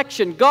purpose of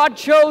election. God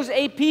chose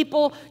a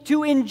people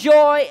to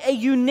enjoy a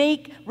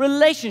unique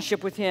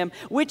relationship with Him,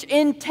 which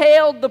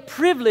entailed the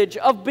privilege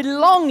of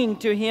belonging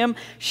to Him,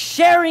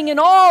 sharing in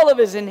all of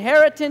His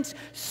inheritance,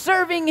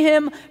 serving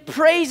Him,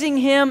 praising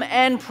Him,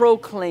 and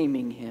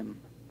proclaiming Him.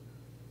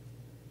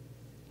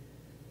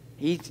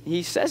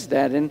 He says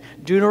that in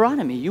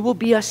Deuteronomy. You will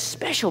be a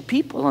special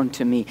people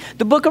unto me.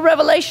 The book of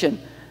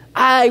Revelation.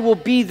 I will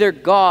be their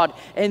God,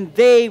 and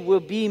they will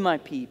be my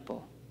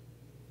people.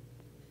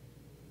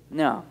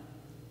 Now,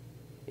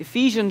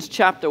 Ephesians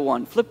chapter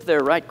 1. Flip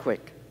there right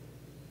quick.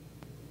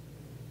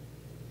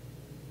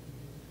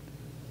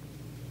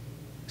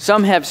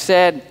 Some have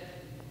said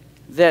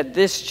that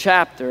this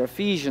chapter,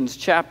 Ephesians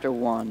chapter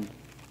 1,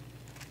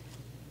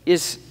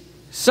 is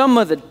some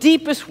of the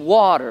deepest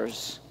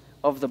waters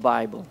of the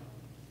Bible.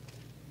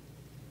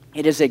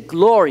 It is a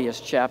glorious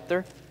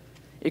chapter.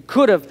 It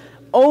could have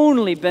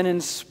only been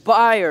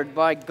inspired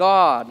by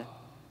God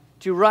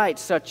to write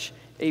such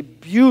a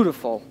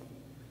beautiful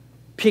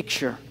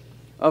picture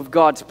of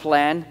God's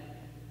plan.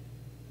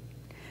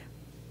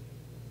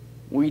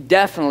 We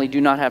definitely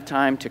do not have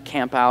time to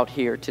camp out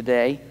here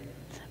today,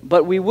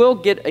 but we will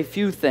get a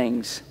few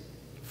things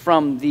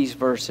from these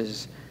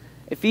verses.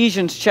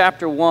 Ephesians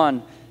chapter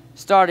 1,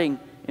 starting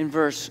in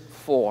verse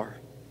 4,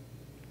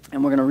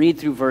 and we're going to read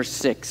through verse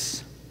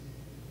 6.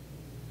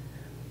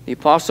 The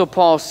Apostle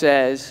Paul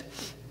says,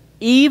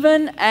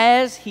 even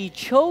as He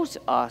chose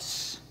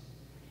us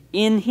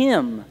in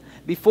Him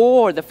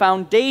before the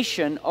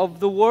foundation of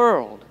the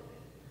world.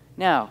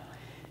 Now,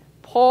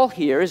 Paul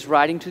here is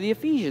writing to the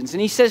Ephesians,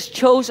 and he says,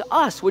 chose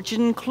us, which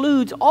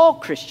includes all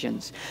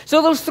Christians.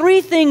 So those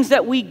three things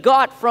that we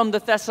got from the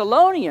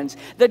Thessalonians,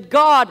 that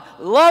God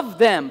loved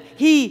them,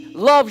 He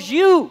loves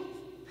you.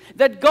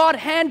 That God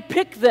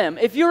handpicked them.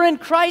 If you're in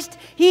Christ,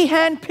 He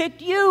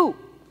handpicked you.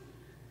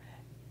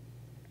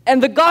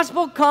 And the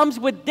gospel comes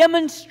with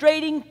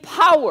demonstrating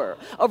power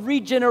of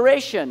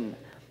regeneration.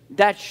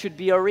 That should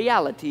be a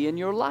reality in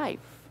your life.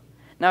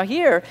 Now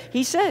here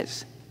he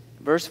says,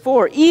 verse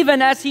 4,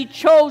 even as He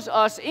chose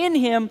us in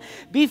Him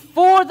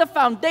before the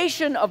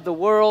foundation of the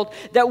world,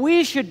 that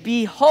we should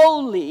be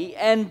holy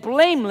and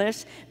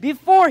blameless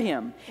before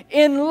Him.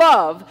 In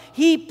love,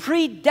 He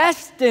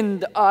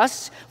predestined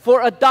us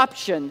for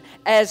adoption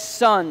as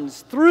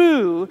sons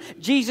through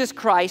Jesus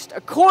Christ,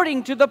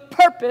 according to the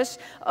purpose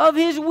of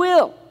His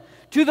will,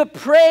 to the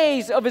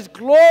praise of His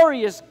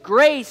glorious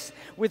grace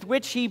with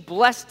which He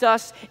blessed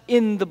us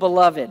in the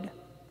Beloved.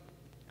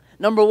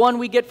 Number one,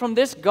 we get from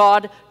this,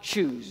 God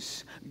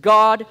choose.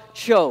 God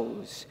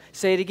chose.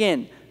 Say it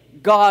again.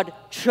 God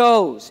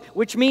chose,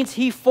 which means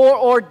He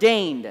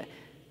foreordained.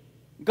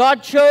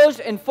 God chose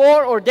and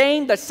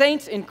foreordained the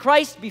saints in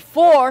Christ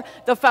before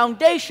the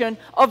foundation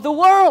of the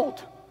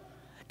world.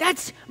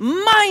 That's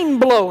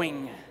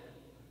mind-blowing.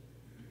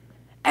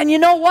 And you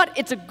know what?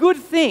 It's a good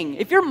thing.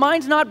 If your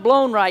mind's not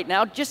blown right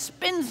now, just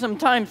spend some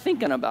time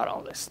thinking about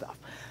all this stuff.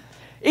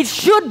 It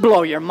should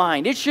blow your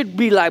mind. It should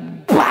be like,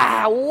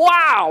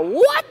 wow,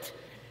 what?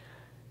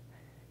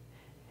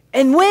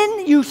 And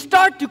when you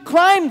start to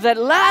climb that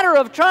ladder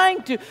of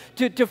trying to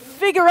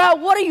figure out,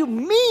 what do you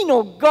mean,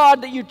 oh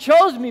God, that you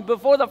chose me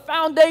before the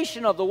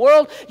foundation of the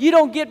world? You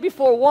don't get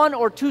before 1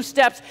 or 2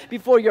 steps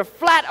before you're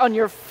flat on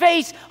your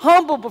face,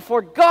 humble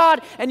before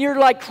God, and you're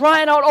like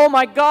crying out, oh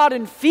my God,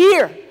 in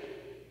fear.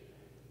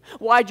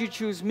 Why'd you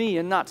choose me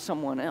and not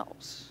someone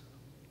else?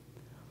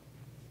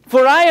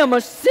 For I am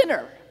a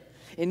sinner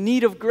in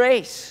need of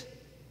grace.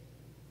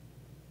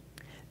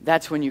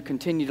 That's when you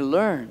continue to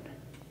learn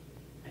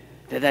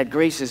that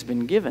grace has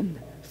been given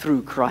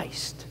through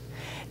Christ.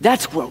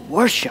 That's where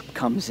worship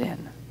comes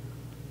in.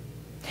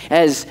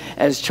 As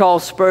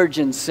Charles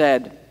Spurgeon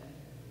said,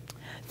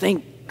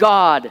 thank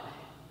God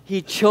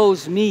He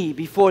chose me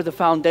before the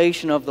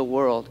foundation of the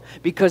world,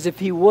 because if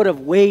He would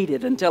have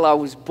waited until I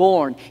was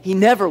born, He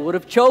never would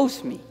have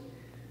chose me.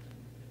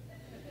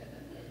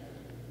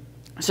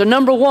 So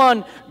number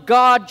 1,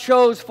 God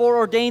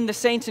foreordained the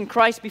saints in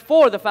Christ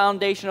before the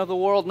foundation of the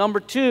world. Number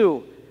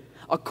 2,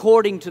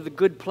 according to the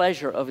good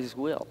pleasure of His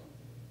will.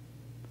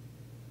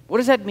 What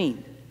does that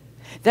mean?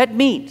 That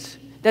means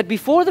that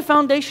before the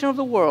foundation of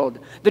the world,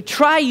 the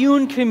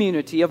triune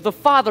community of the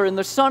Father and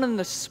the Son and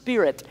the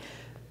Spirit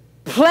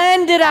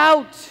planned it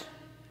out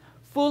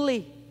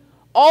fully,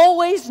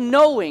 always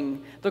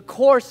knowing the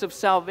course of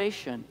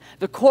salvation,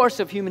 the course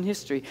of human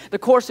history, the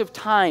course of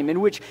time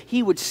in which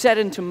He would set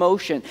into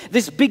motion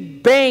this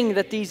big bang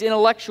that these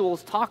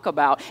intellectuals talk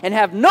about and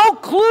have no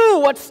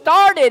clue what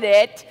started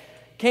it,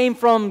 came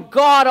from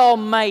God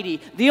Almighty,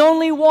 the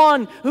only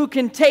one who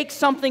can take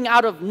something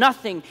out of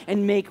nothing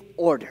and make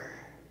order.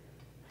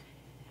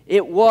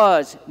 It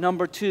was,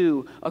 number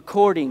 2,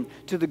 according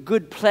to the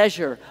good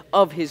pleasure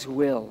of His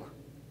will.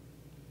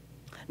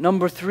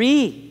 Number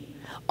 3,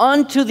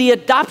 unto the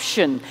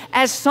adoption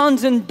as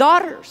sons and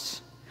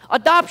daughters.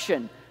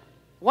 Adoption.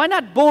 Why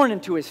not born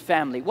into His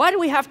family? Why do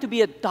we have to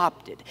be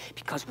adopted?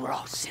 Because we're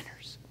all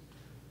sinners.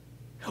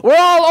 We're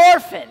all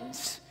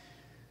orphans.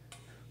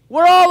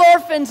 We're all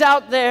orphans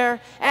out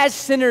there as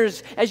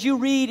sinners. As you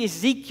read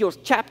Ezekiel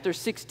chapter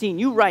 16,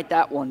 you write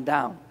that one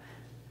down.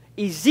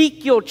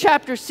 Ezekiel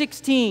chapter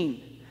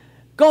 16.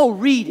 Go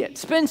read it.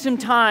 Spend some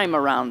time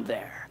around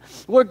there,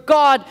 where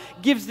God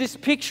gives this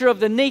picture of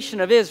the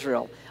nation of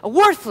Israel, a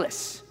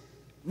worthless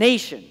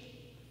nation.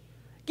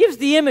 Gives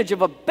the image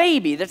of a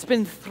baby that's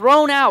been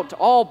thrown out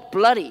all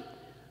bloody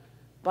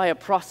by a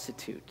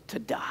prostitute to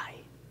die.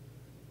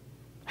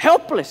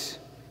 Helpless.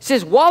 It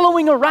says,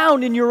 wallowing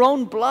around in your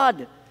own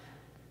blood.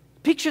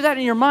 Picture that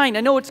in your mind.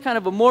 I know it's kind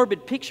of a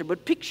morbid picture,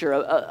 but picture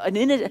an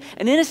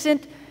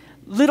innocent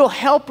little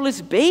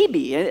helpless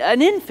baby,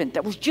 an infant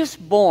that was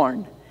just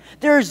born.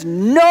 There's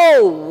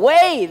no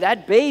way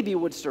that baby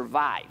would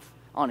survive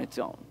on its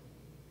own.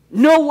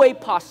 No way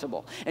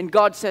possible. And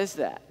God says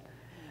that.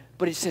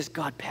 But it says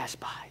God passed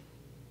by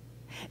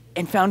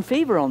and found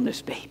favor on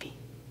this baby.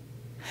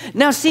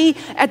 Now see,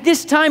 at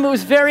this time it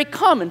was very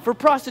common for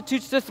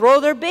prostitutes to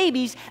throw their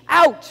babies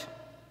out.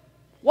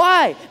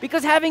 Why?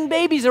 Because having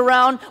babies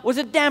around was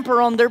a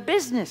damper on their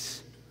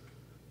business.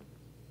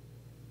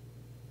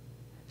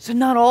 So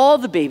not all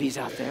the babies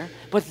out there,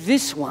 but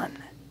this one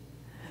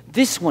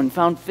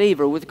found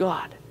favor with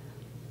God.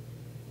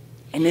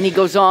 And then he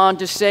goes on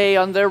to say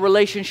on their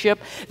relationship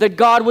that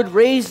God would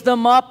raise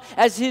them up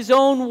as His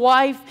own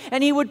wife,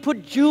 and He would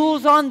put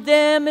jewels on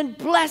them and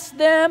bless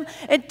them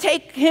and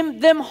take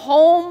them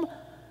home.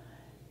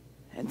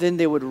 And then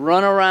they would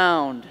run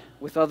around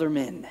with other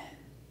men.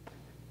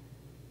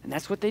 And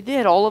that's what they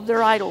did, all of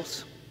their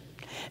idols.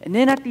 And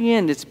then at the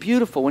end, it's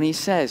beautiful when He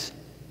says,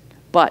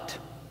 but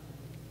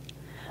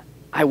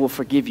I will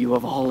forgive you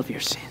of all of your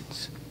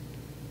sins.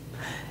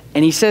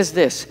 And He says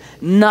this,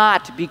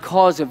 not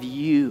because of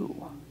you.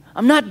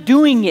 I'm not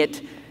doing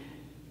it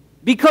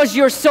because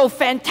you're so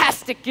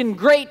fantastic and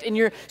great and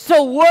you're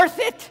so worth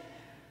it.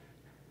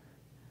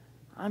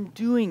 I'm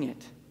doing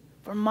it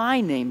for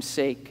my name's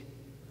sake,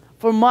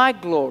 for my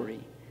glory.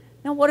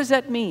 Now, what does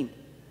that mean?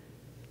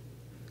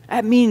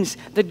 That means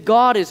that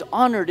God is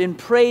honored and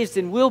praised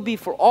and will be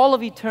for all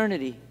of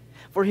eternity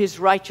for His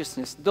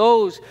righteousness.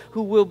 Those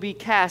who will be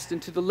cast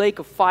into the lake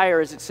of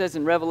fire, as it says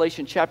in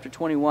Revelation chapter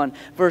 21,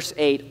 verse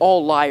 8,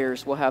 all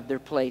liars will have their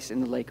place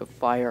in the lake of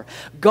fire.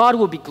 God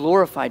will be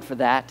glorified for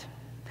that.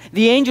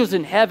 The angels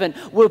in heaven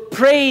will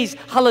praise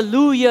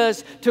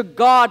hallelujahs to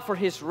God for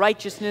His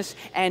righteousness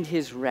and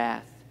His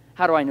wrath.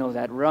 How do I know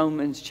that?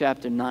 Romans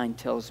chapter 9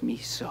 tells me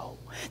so.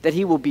 That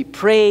He will be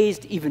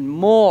praised even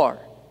more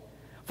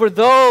for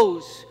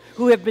those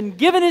who have been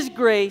given His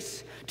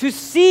grace to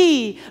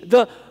see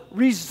the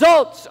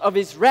results of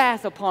His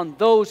wrath upon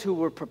those who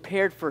were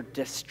prepared for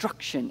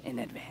destruction in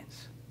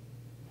advance.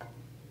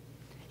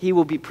 He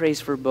will be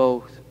praised for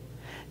both.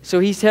 So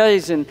He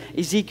says in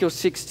Ezekiel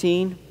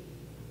 16,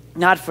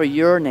 not for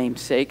your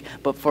name's sake,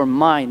 but for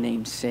my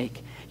name's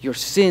sake, your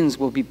sins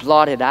will be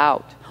blotted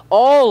out.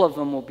 All of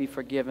them will be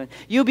forgiven.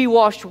 You'll be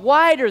washed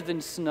whiter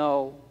than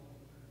snow.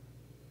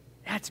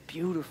 That's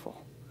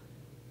beautiful.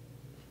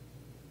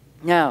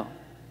 Now,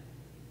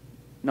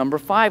 number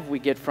 5 we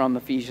get from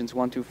Ephesians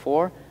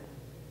 1-4.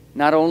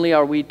 Not only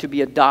are we to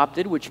be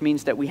adopted, which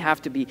means that we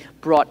have to be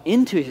brought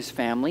into his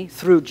family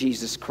through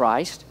Jesus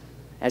Christ,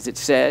 as it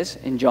says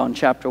in John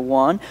chapter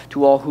 1,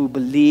 to all who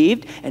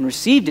believed and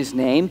received his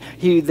name,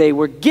 they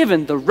were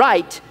given the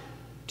right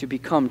to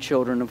become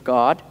children of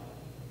God.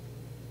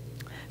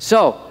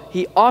 So,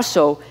 he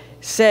also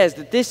says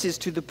that this is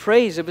to the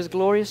praise of his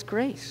glorious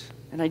grace.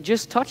 And I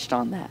just touched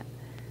on that.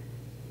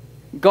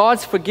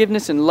 God's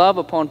forgiveness and love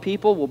upon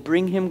people will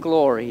bring him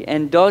glory,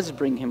 and does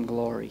bring him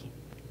glory.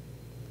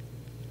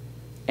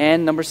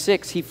 And number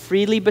 6, he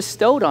freely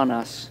bestowed on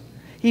us.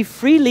 He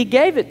freely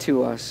gave it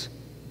to us.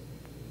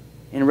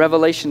 In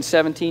Revelation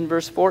 17,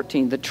 verse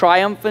 14, the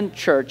triumphant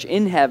church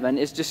in heaven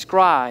is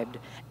described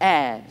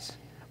as,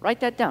 write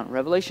that down,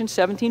 Revelation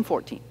 17,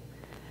 14.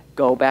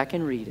 Go back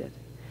and read it.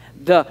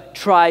 The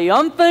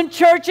triumphant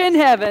church in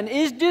heaven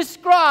is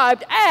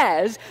described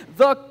as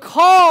the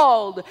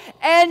called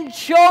and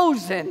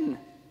chosen.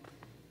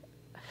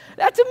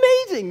 That's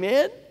amazing,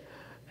 man.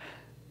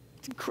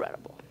 It's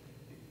incredible.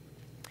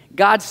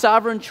 God's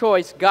sovereign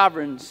choice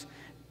governs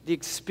the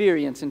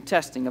experience and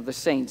testing of the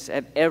saints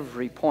at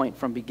every point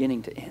from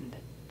beginning to end.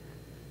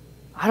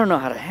 I don't know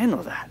how to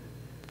handle that.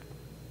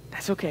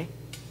 That's okay.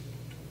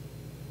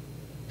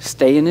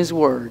 Stay in his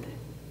word.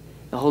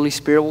 The Holy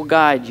Spirit will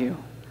guide you.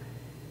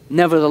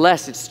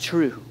 Nevertheless, it's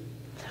true.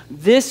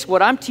 This,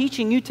 what I'm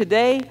teaching you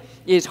today,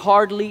 is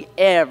hardly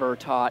ever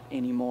taught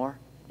anymore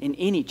in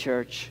any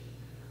church.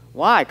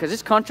 Why? Because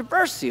it's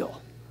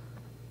controversial.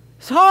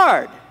 It's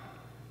hard.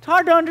 It's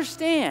hard to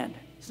understand.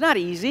 It's not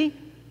easy.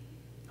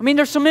 I mean,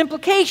 there's some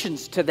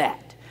implications to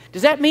that.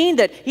 Does that mean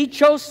that he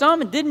chose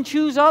some and didn't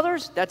choose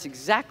others? That's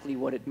exactly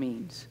what it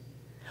means.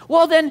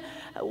 Well then,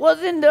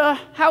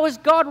 how is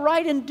God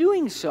right in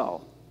doing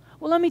so?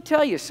 Well, let me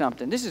tell you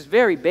something. This is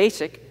very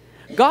basic.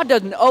 God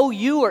doesn't owe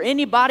you or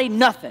anybody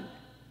nothing.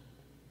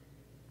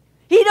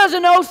 He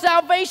doesn't owe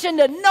salvation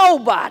to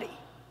nobody.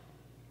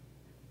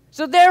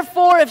 So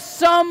therefore, if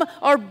some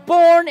are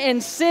born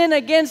and sin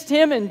against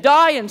him and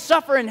die and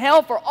suffer in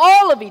hell for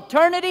all of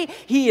eternity,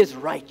 he is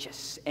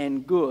righteous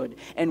and good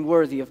and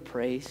worthy of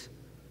praise.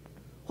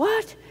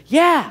 What?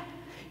 Yeah,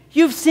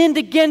 you've sinned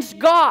against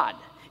God.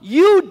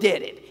 You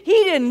did it. He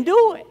didn't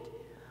do it.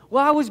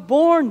 Well, I was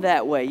born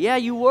that way. Yeah,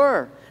 you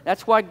were.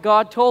 That's why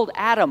God told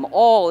Adam,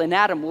 all in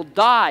Adam will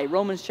die,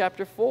 Romans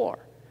chapter 4.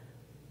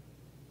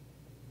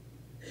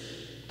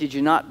 Did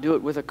you not do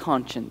it with a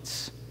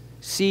conscience?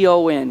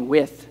 C-O-N,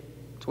 with.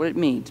 That's what it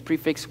means,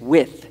 prefix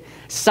with.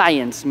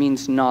 Science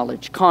means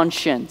knowledge.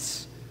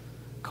 Conscience,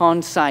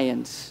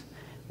 conscience.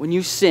 When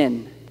you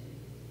sin,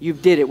 you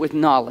did it with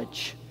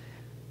knowledge.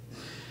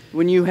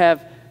 When you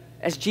have,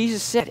 as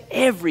Jesus said,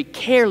 every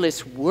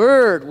careless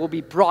word will be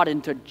brought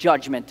into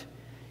judgment.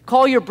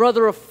 Call your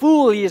brother a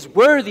fool, he is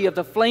worthy of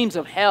the flames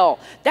of hell.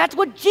 That's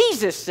what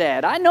Jesus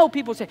said. I know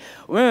people say,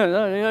 well,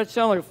 that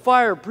sounds like a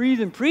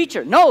fire-breathing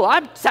preacher. No,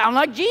 I sound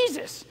like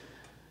Jesus.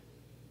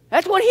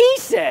 That's what he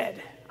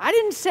said. I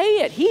didn't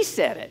say it. He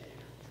said it.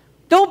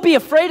 Don't be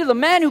afraid of the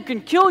man who can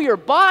kill your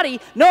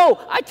body. No,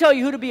 I tell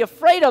you who to be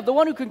afraid of, the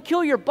one who can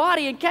kill your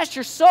body and cast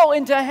your soul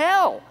into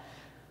hell.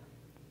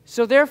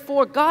 So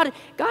therefore, God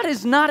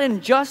is not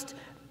unjust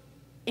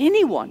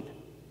anyone.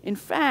 In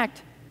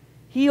fact,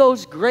 he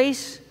owes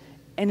grace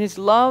and his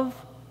love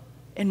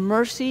and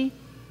mercy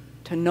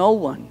to no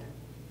one.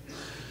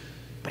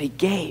 But he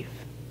gave.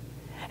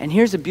 And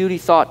here's a beauty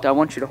thought that I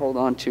want you to hold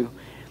on to.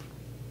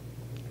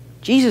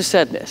 Jesus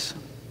said this,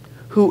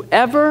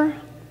 whoever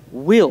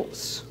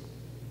wills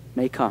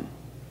may come.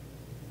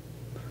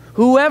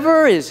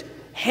 Whoever is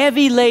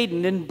heavy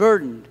laden and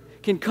burdened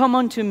can come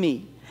unto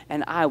me,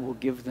 and I will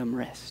give them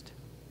rest.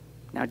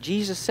 Now,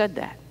 Jesus said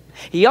that.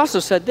 He also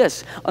said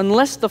this,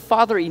 unless the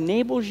Father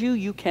enables you,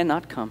 you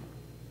cannot come.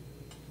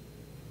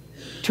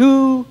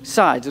 Two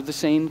sides of the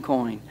same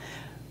coin.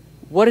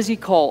 What does he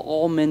call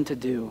all men to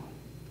do?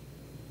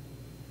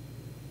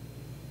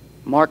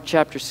 Mark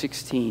chapter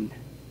 16.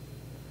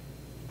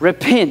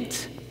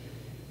 Repent,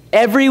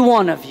 every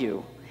one of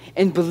you,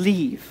 and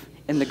believe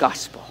in the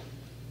gospel.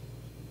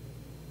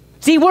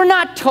 See, we're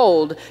not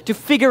told to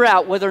figure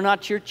out whether or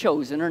not you're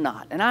chosen or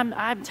not. And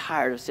I'm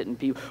tired of sitting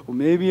people, well,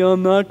 maybe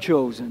I'm not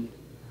chosen.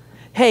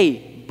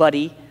 Hey,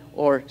 buddy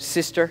or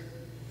sister,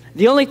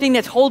 the only thing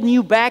that's holding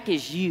you back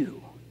is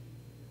you.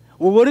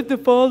 Well, what if the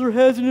Father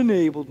hasn't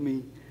enabled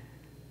me?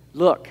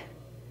 Look,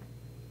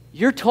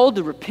 you're told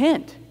to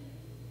repent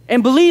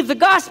and believe the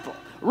gospel.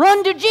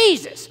 Run to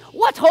Jesus.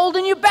 What's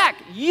holding you back?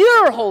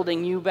 You're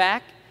holding you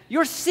back.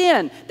 Your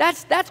sin.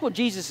 That's what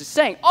Jesus is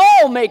saying.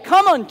 All may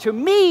come unto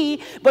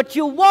me, but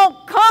you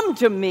won't come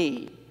to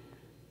me.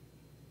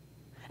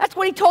 That's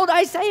what he told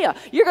Isaiah.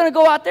 You're going to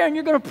go out there and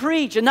you're going to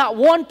preach, and not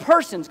one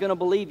person's going to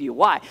believe you.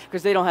 Why?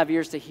 Because they don't have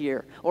ears to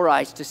hear or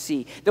eyes to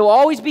see. They'll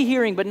always be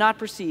hearing but not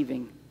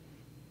perceiving.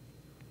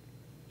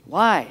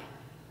 Why?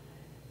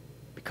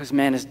 Because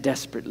man is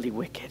desperately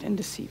wicked and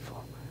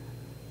deceitful.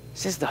 It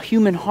says the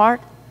human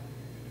heart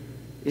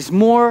is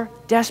more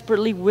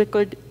desperately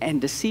wicked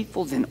and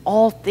deceitful than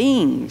all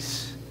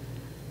things.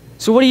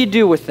 So what do you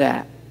do with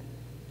that?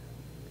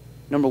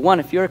 Number one,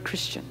 if you're a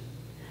Christian,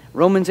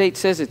 Romans 8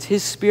 says it's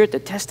His Spirit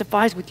that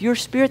testifies with your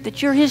spirit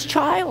that you're His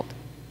child.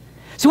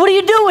 So what do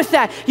you do with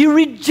that? You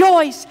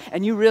rejoice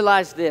and you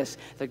realize this,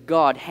 that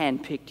God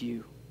handpicked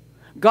you.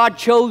 God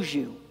chose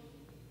you.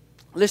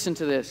 Listen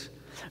to this.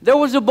 There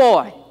was a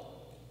boy.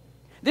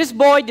 This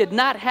boy did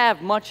not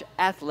have much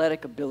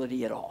athletic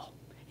ability at all.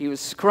 He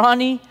was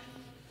scrawny.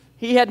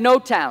 He had no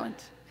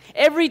talent.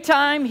 Every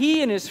time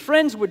he and his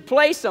friends would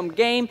play some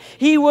game,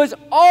 he was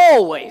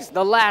always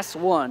the last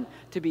one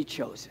to be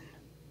chosen.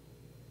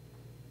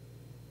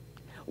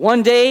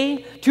 One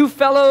day, two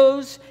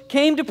fellows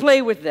came to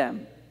play with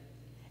them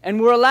and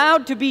were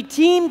allowed to be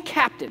team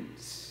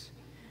captains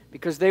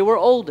because they were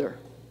older.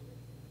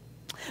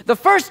 The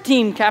first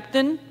team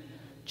captain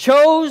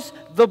chose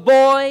the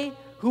boy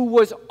who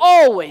was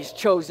always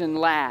chosen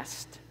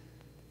last.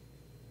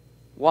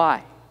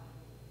 Why?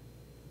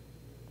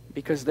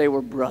 Because they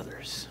were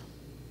brothers.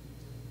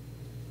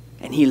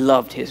 And he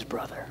loved his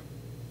brother.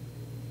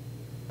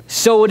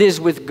 So it is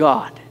with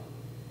God.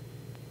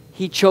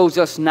 He chose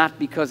us not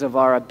because of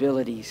our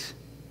abilities,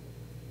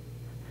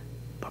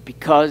 but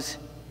because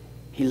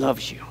He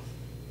loves you.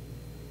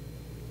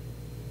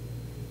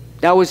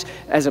 That was,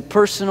 as a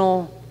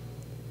personal,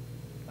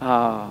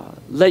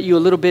 let you a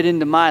little bit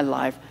into my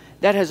life,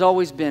 that has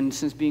always been,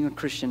 since being a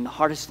Christian, the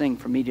hardest thing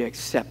for me to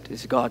accept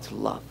is God's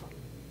love.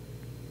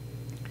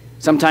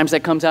 Sometimes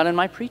that comes out in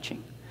my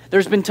preaching.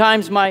 There's been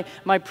times my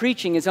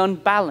preaching is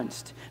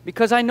unbalanced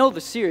because I know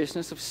the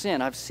seriousness of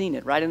sin. I've seen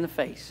it right in the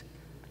face.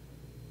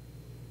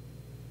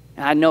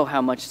 And I know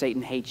how much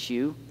Satan hates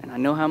you, and I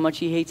know how much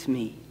he hates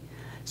me.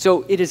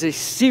 So it is a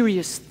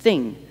serious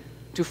thing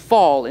to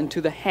fall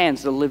into the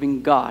hands of the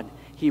living God,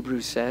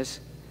 Hebrews says.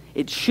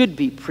 It should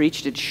be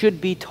preached, it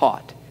should be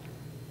taught.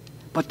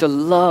 But the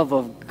love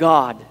of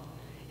God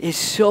is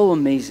so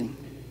amazing,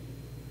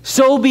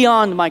 so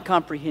beyond my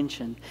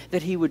comprehension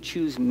that He would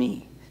choose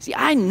me. See,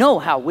 I know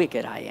how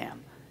wicked I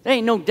am. There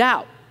ain't no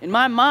doubt in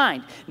my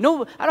mind.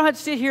 No, I don't have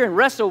to sit here and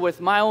wrestle with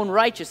my own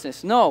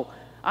righteousness. No,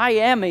 I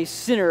am a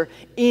sinner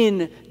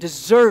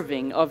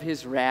deserving of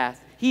His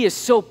wrath. He is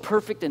so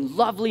perfect and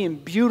lovely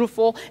and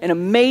beautiful and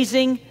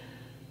amazing.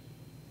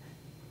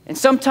 And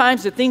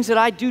sometimes the things that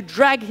I do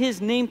drag His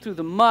name through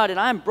the mud, and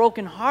I'm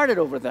brokenhearted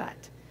over that.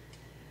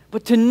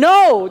 But to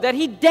know that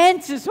He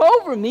dances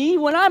over me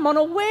when I'm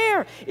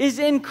unaware is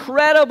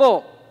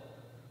incredible.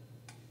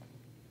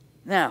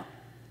 Now,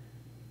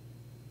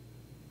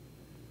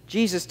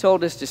 Jesus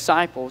told His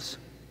disciples,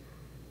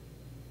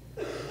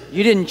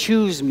 you didn't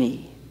choose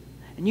me.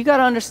 And you got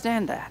to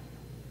understand that.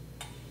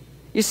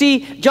 You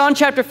see, John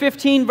chapter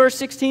 15, verse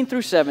 16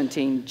 through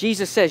 17,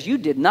 Jesus says, you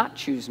did not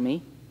choose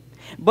me,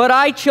 but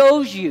I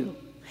chose you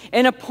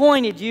and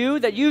appointed you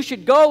that you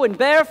should go and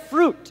bear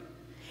fruit,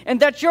 and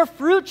that your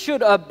fruit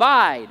should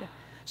abide,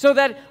 so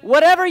that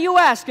whatever you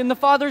ask in the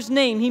Father's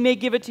name, He may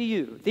give it to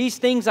you. These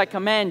things I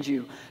command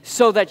you,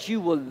 so that you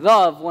will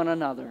love one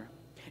another.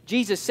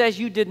 Jesus says,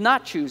 you did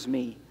not choose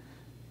me.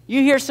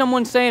 You hear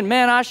someone saying,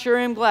 man, I sure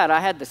am glad I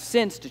had the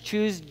sense to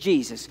choose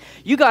Jesus.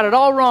 You got it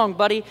all wrong,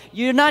 buddy.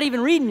 You're not even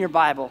reading your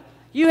Bible.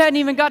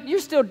 You're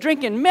still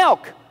drinking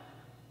milk.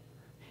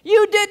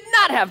 You did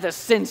not have the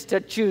sense to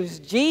choose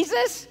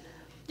Jesus.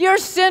 Your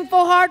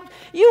sinful heart,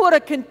 you would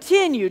have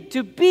continued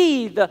to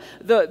be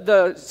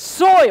the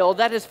soil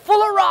that is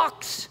full of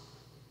rocks.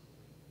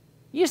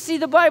 You see,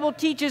 the Bible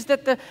teaches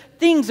that the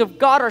things of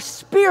God are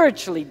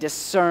spiritually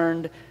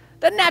discerned.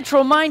 The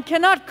natural mind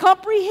cannot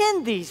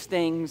comprehend these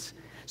things.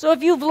 So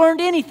if you've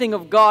learned anything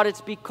of God, it's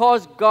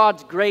because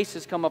God's grace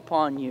has come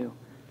upon you.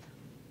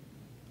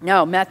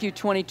 Now, Matthew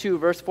 22,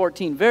 verse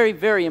 14, very,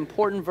 very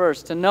important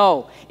verse to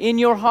know in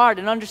your heart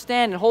and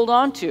understand and hold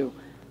on to.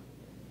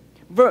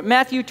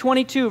 Matthew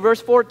 22,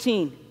 verse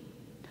 14.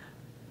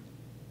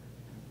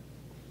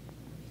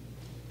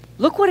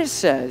 Look what it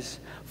says.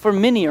 For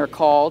many are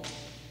called.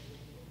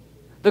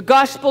 The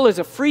gospel is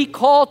a free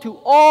call to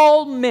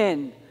all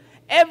men,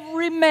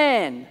 every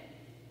man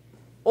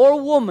or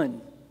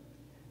woman.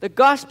 The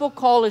gospel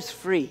call is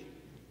free.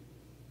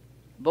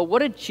 But what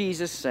did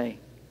Jesus say?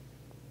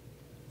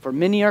 For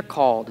many are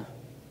called,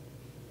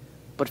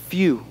 but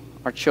few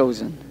are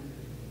chosen.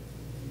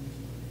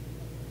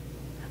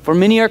 For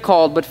many are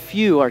called, but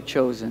few are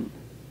chosen.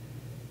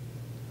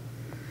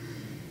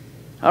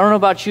 I don't know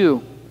about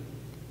you,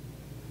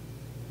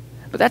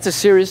 but that's a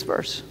serious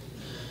verse.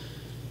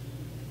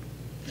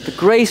 The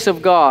grace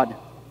of God,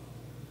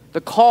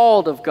 the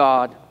called of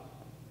God,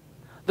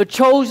 the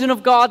chosen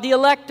of God, the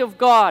elect of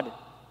God.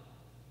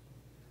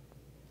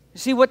 You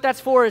see, what that's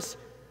for is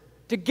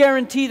to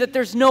guarantee that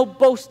there's no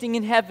boasting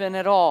in heaven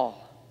at all.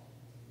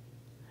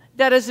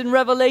 That is in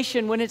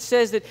Revelation when it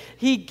says that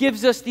He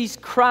gives us these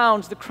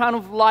crowns, the crown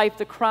of life,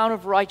 the crown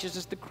of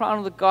righteousness, the crown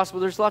of the gospel.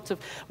 There's lots of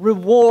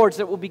rewards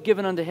that will be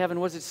given unto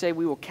heaven. What does it say?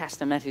 We will cast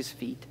them at His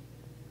feet.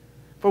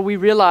 For we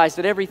realize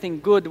that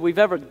everything good that we've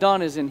ever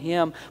done is in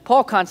Him.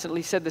 Paul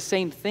constantly said the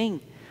same thing.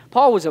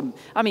 Paul was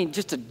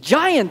just a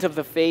giant of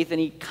the faith, and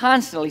he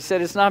constantly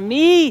said, it's not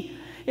me,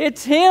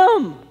 it's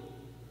him.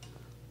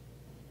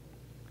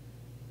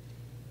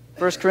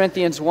 1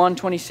 Corinthians 1,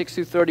 26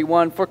 through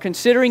 31, for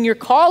considering your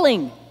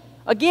calling,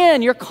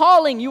 again, your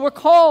calling, you were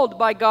called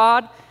by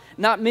God.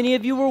 Not many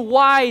of you were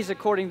wise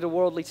according to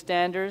worldly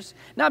standards,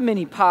 not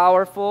many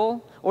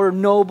powerful or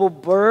noble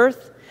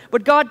birth,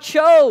 but God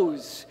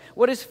chose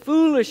what is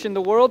foolish in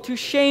the world to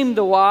shame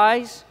the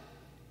wise.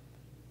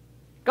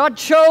 God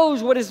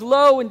chose what is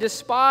low and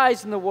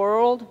despised in the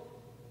world.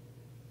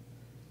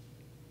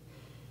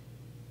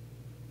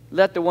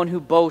 Let the one who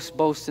boasts,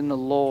 boast in the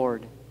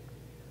Lord.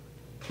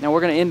 Now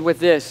we're going to end with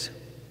this.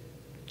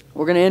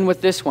 We're going to end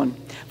with this one.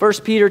 1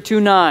 Peter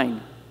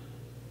 2:9.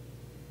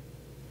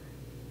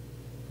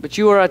 But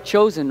you are a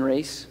chosen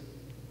race,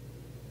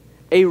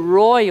 a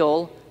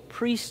royal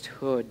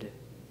priesthood.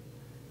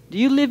 Do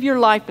you live your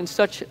life in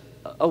such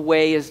a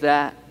way as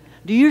that?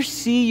 Do you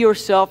see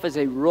yourself as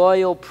a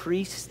royal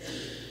priest?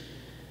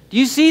 Do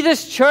you see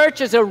this church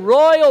as a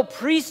royal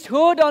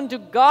priesthood unto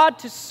God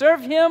to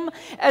serve Him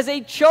as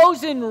a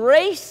chosen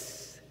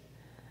race?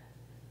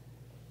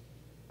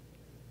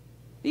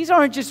 These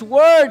aren't just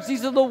words.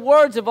 These are the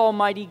words of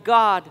Almighty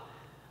God.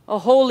 A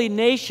holy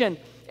nation,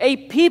 a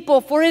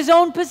people for His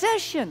own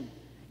possession.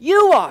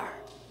 You are.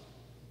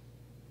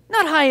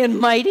 Not high and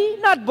mighty,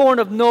 not born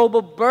of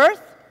noble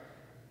birth.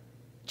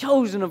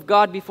 Chosen of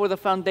God before the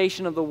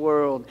foundation of the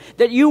world,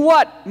 that you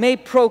what? May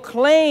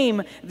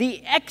proclaim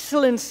the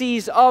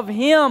excellencies of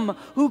Him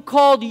who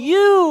called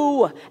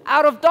you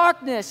out of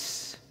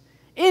darkness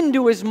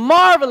into His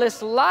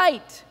marvelous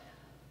light.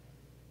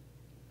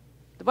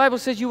 The Bible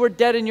says you were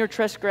dead in your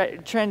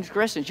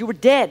transgressions. You were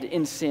dead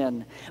in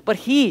sin. But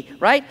He,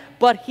 right?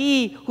 But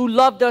He who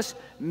loved us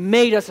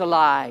made us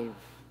alive.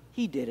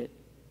 He did it.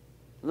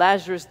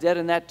 Lazarus, dead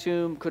in that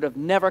tomb, could have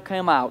never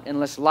come out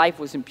unless life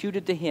was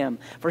imputed to him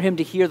for him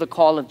to hear the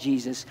call of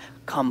Jesus,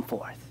 come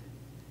forth.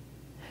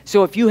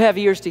 So if you have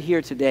ears to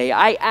hear today,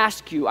 I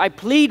ask you, I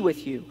plead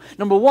with you,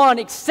 number one,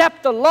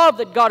 accept the love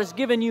that God has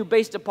given you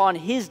based upon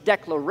His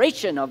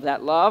declaration of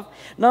that love.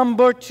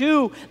 Number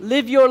two,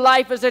 live your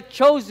life as a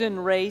chosen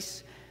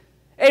race.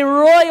 A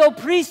royal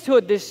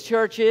priesthood this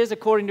church is,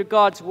 according to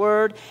God's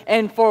word.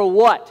 And for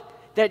what?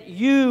 That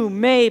you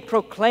may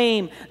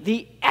proclaim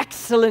the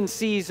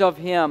excellencies of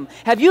Him.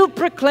 Have you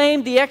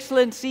proclaimed the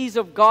excellencies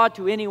of God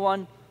to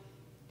anyone?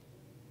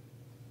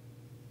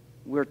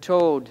 We're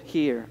told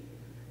here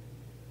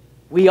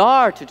we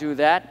are to do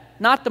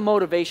that, not the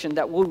motivation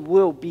that we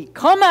will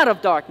become out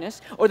of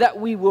darkness, or that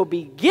we will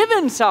be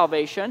given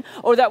salvation,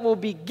 or that we'll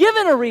be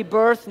given a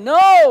rebirth.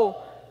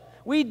 No!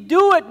 We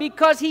do it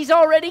because He's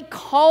already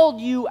called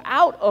you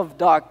out of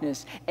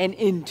darkness and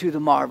into the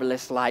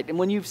marvelous light. And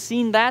when you've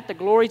seen that, the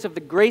glories of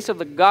the grace of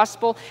the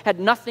gospel had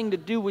nothing to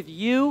do with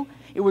you.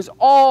 It was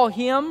all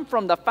Him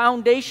from the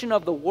foundation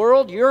of the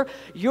world. Your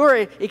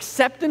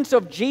acceptance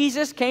of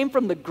Jesus came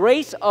from the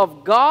grace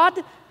of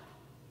God.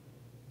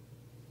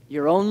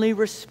 Your only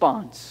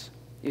response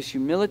is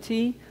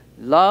humility,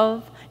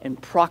 love,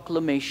 and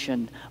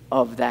proclamation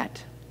of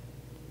that.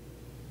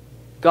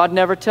 God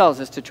never tells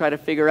us to try to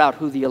figure out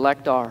who the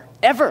elect are,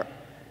 ever.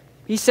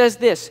 He says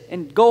this,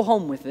 and go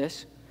home with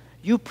this.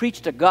 You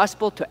preach the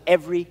gospel to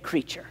every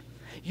creature.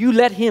 You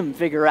let Him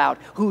figure out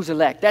who's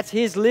elect. That's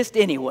His list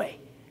anyway.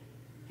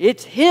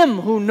 It's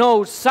Him who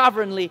knows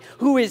sovereignly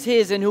who is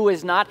His and who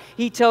is not.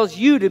 He tells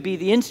you to be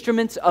the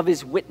instruments of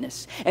His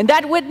witness. And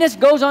that witness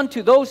goes on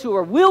to those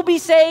who will be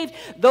saved,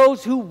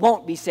 those who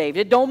won't be saved.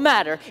 It don't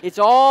matter. It's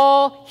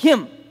all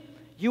Him.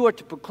 You are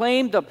to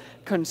proclaim the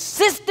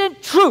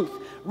consistent truth.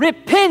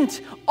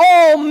 Repent,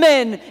 all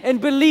men,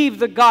 and believe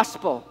the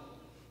gospel.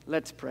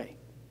 Let's pray.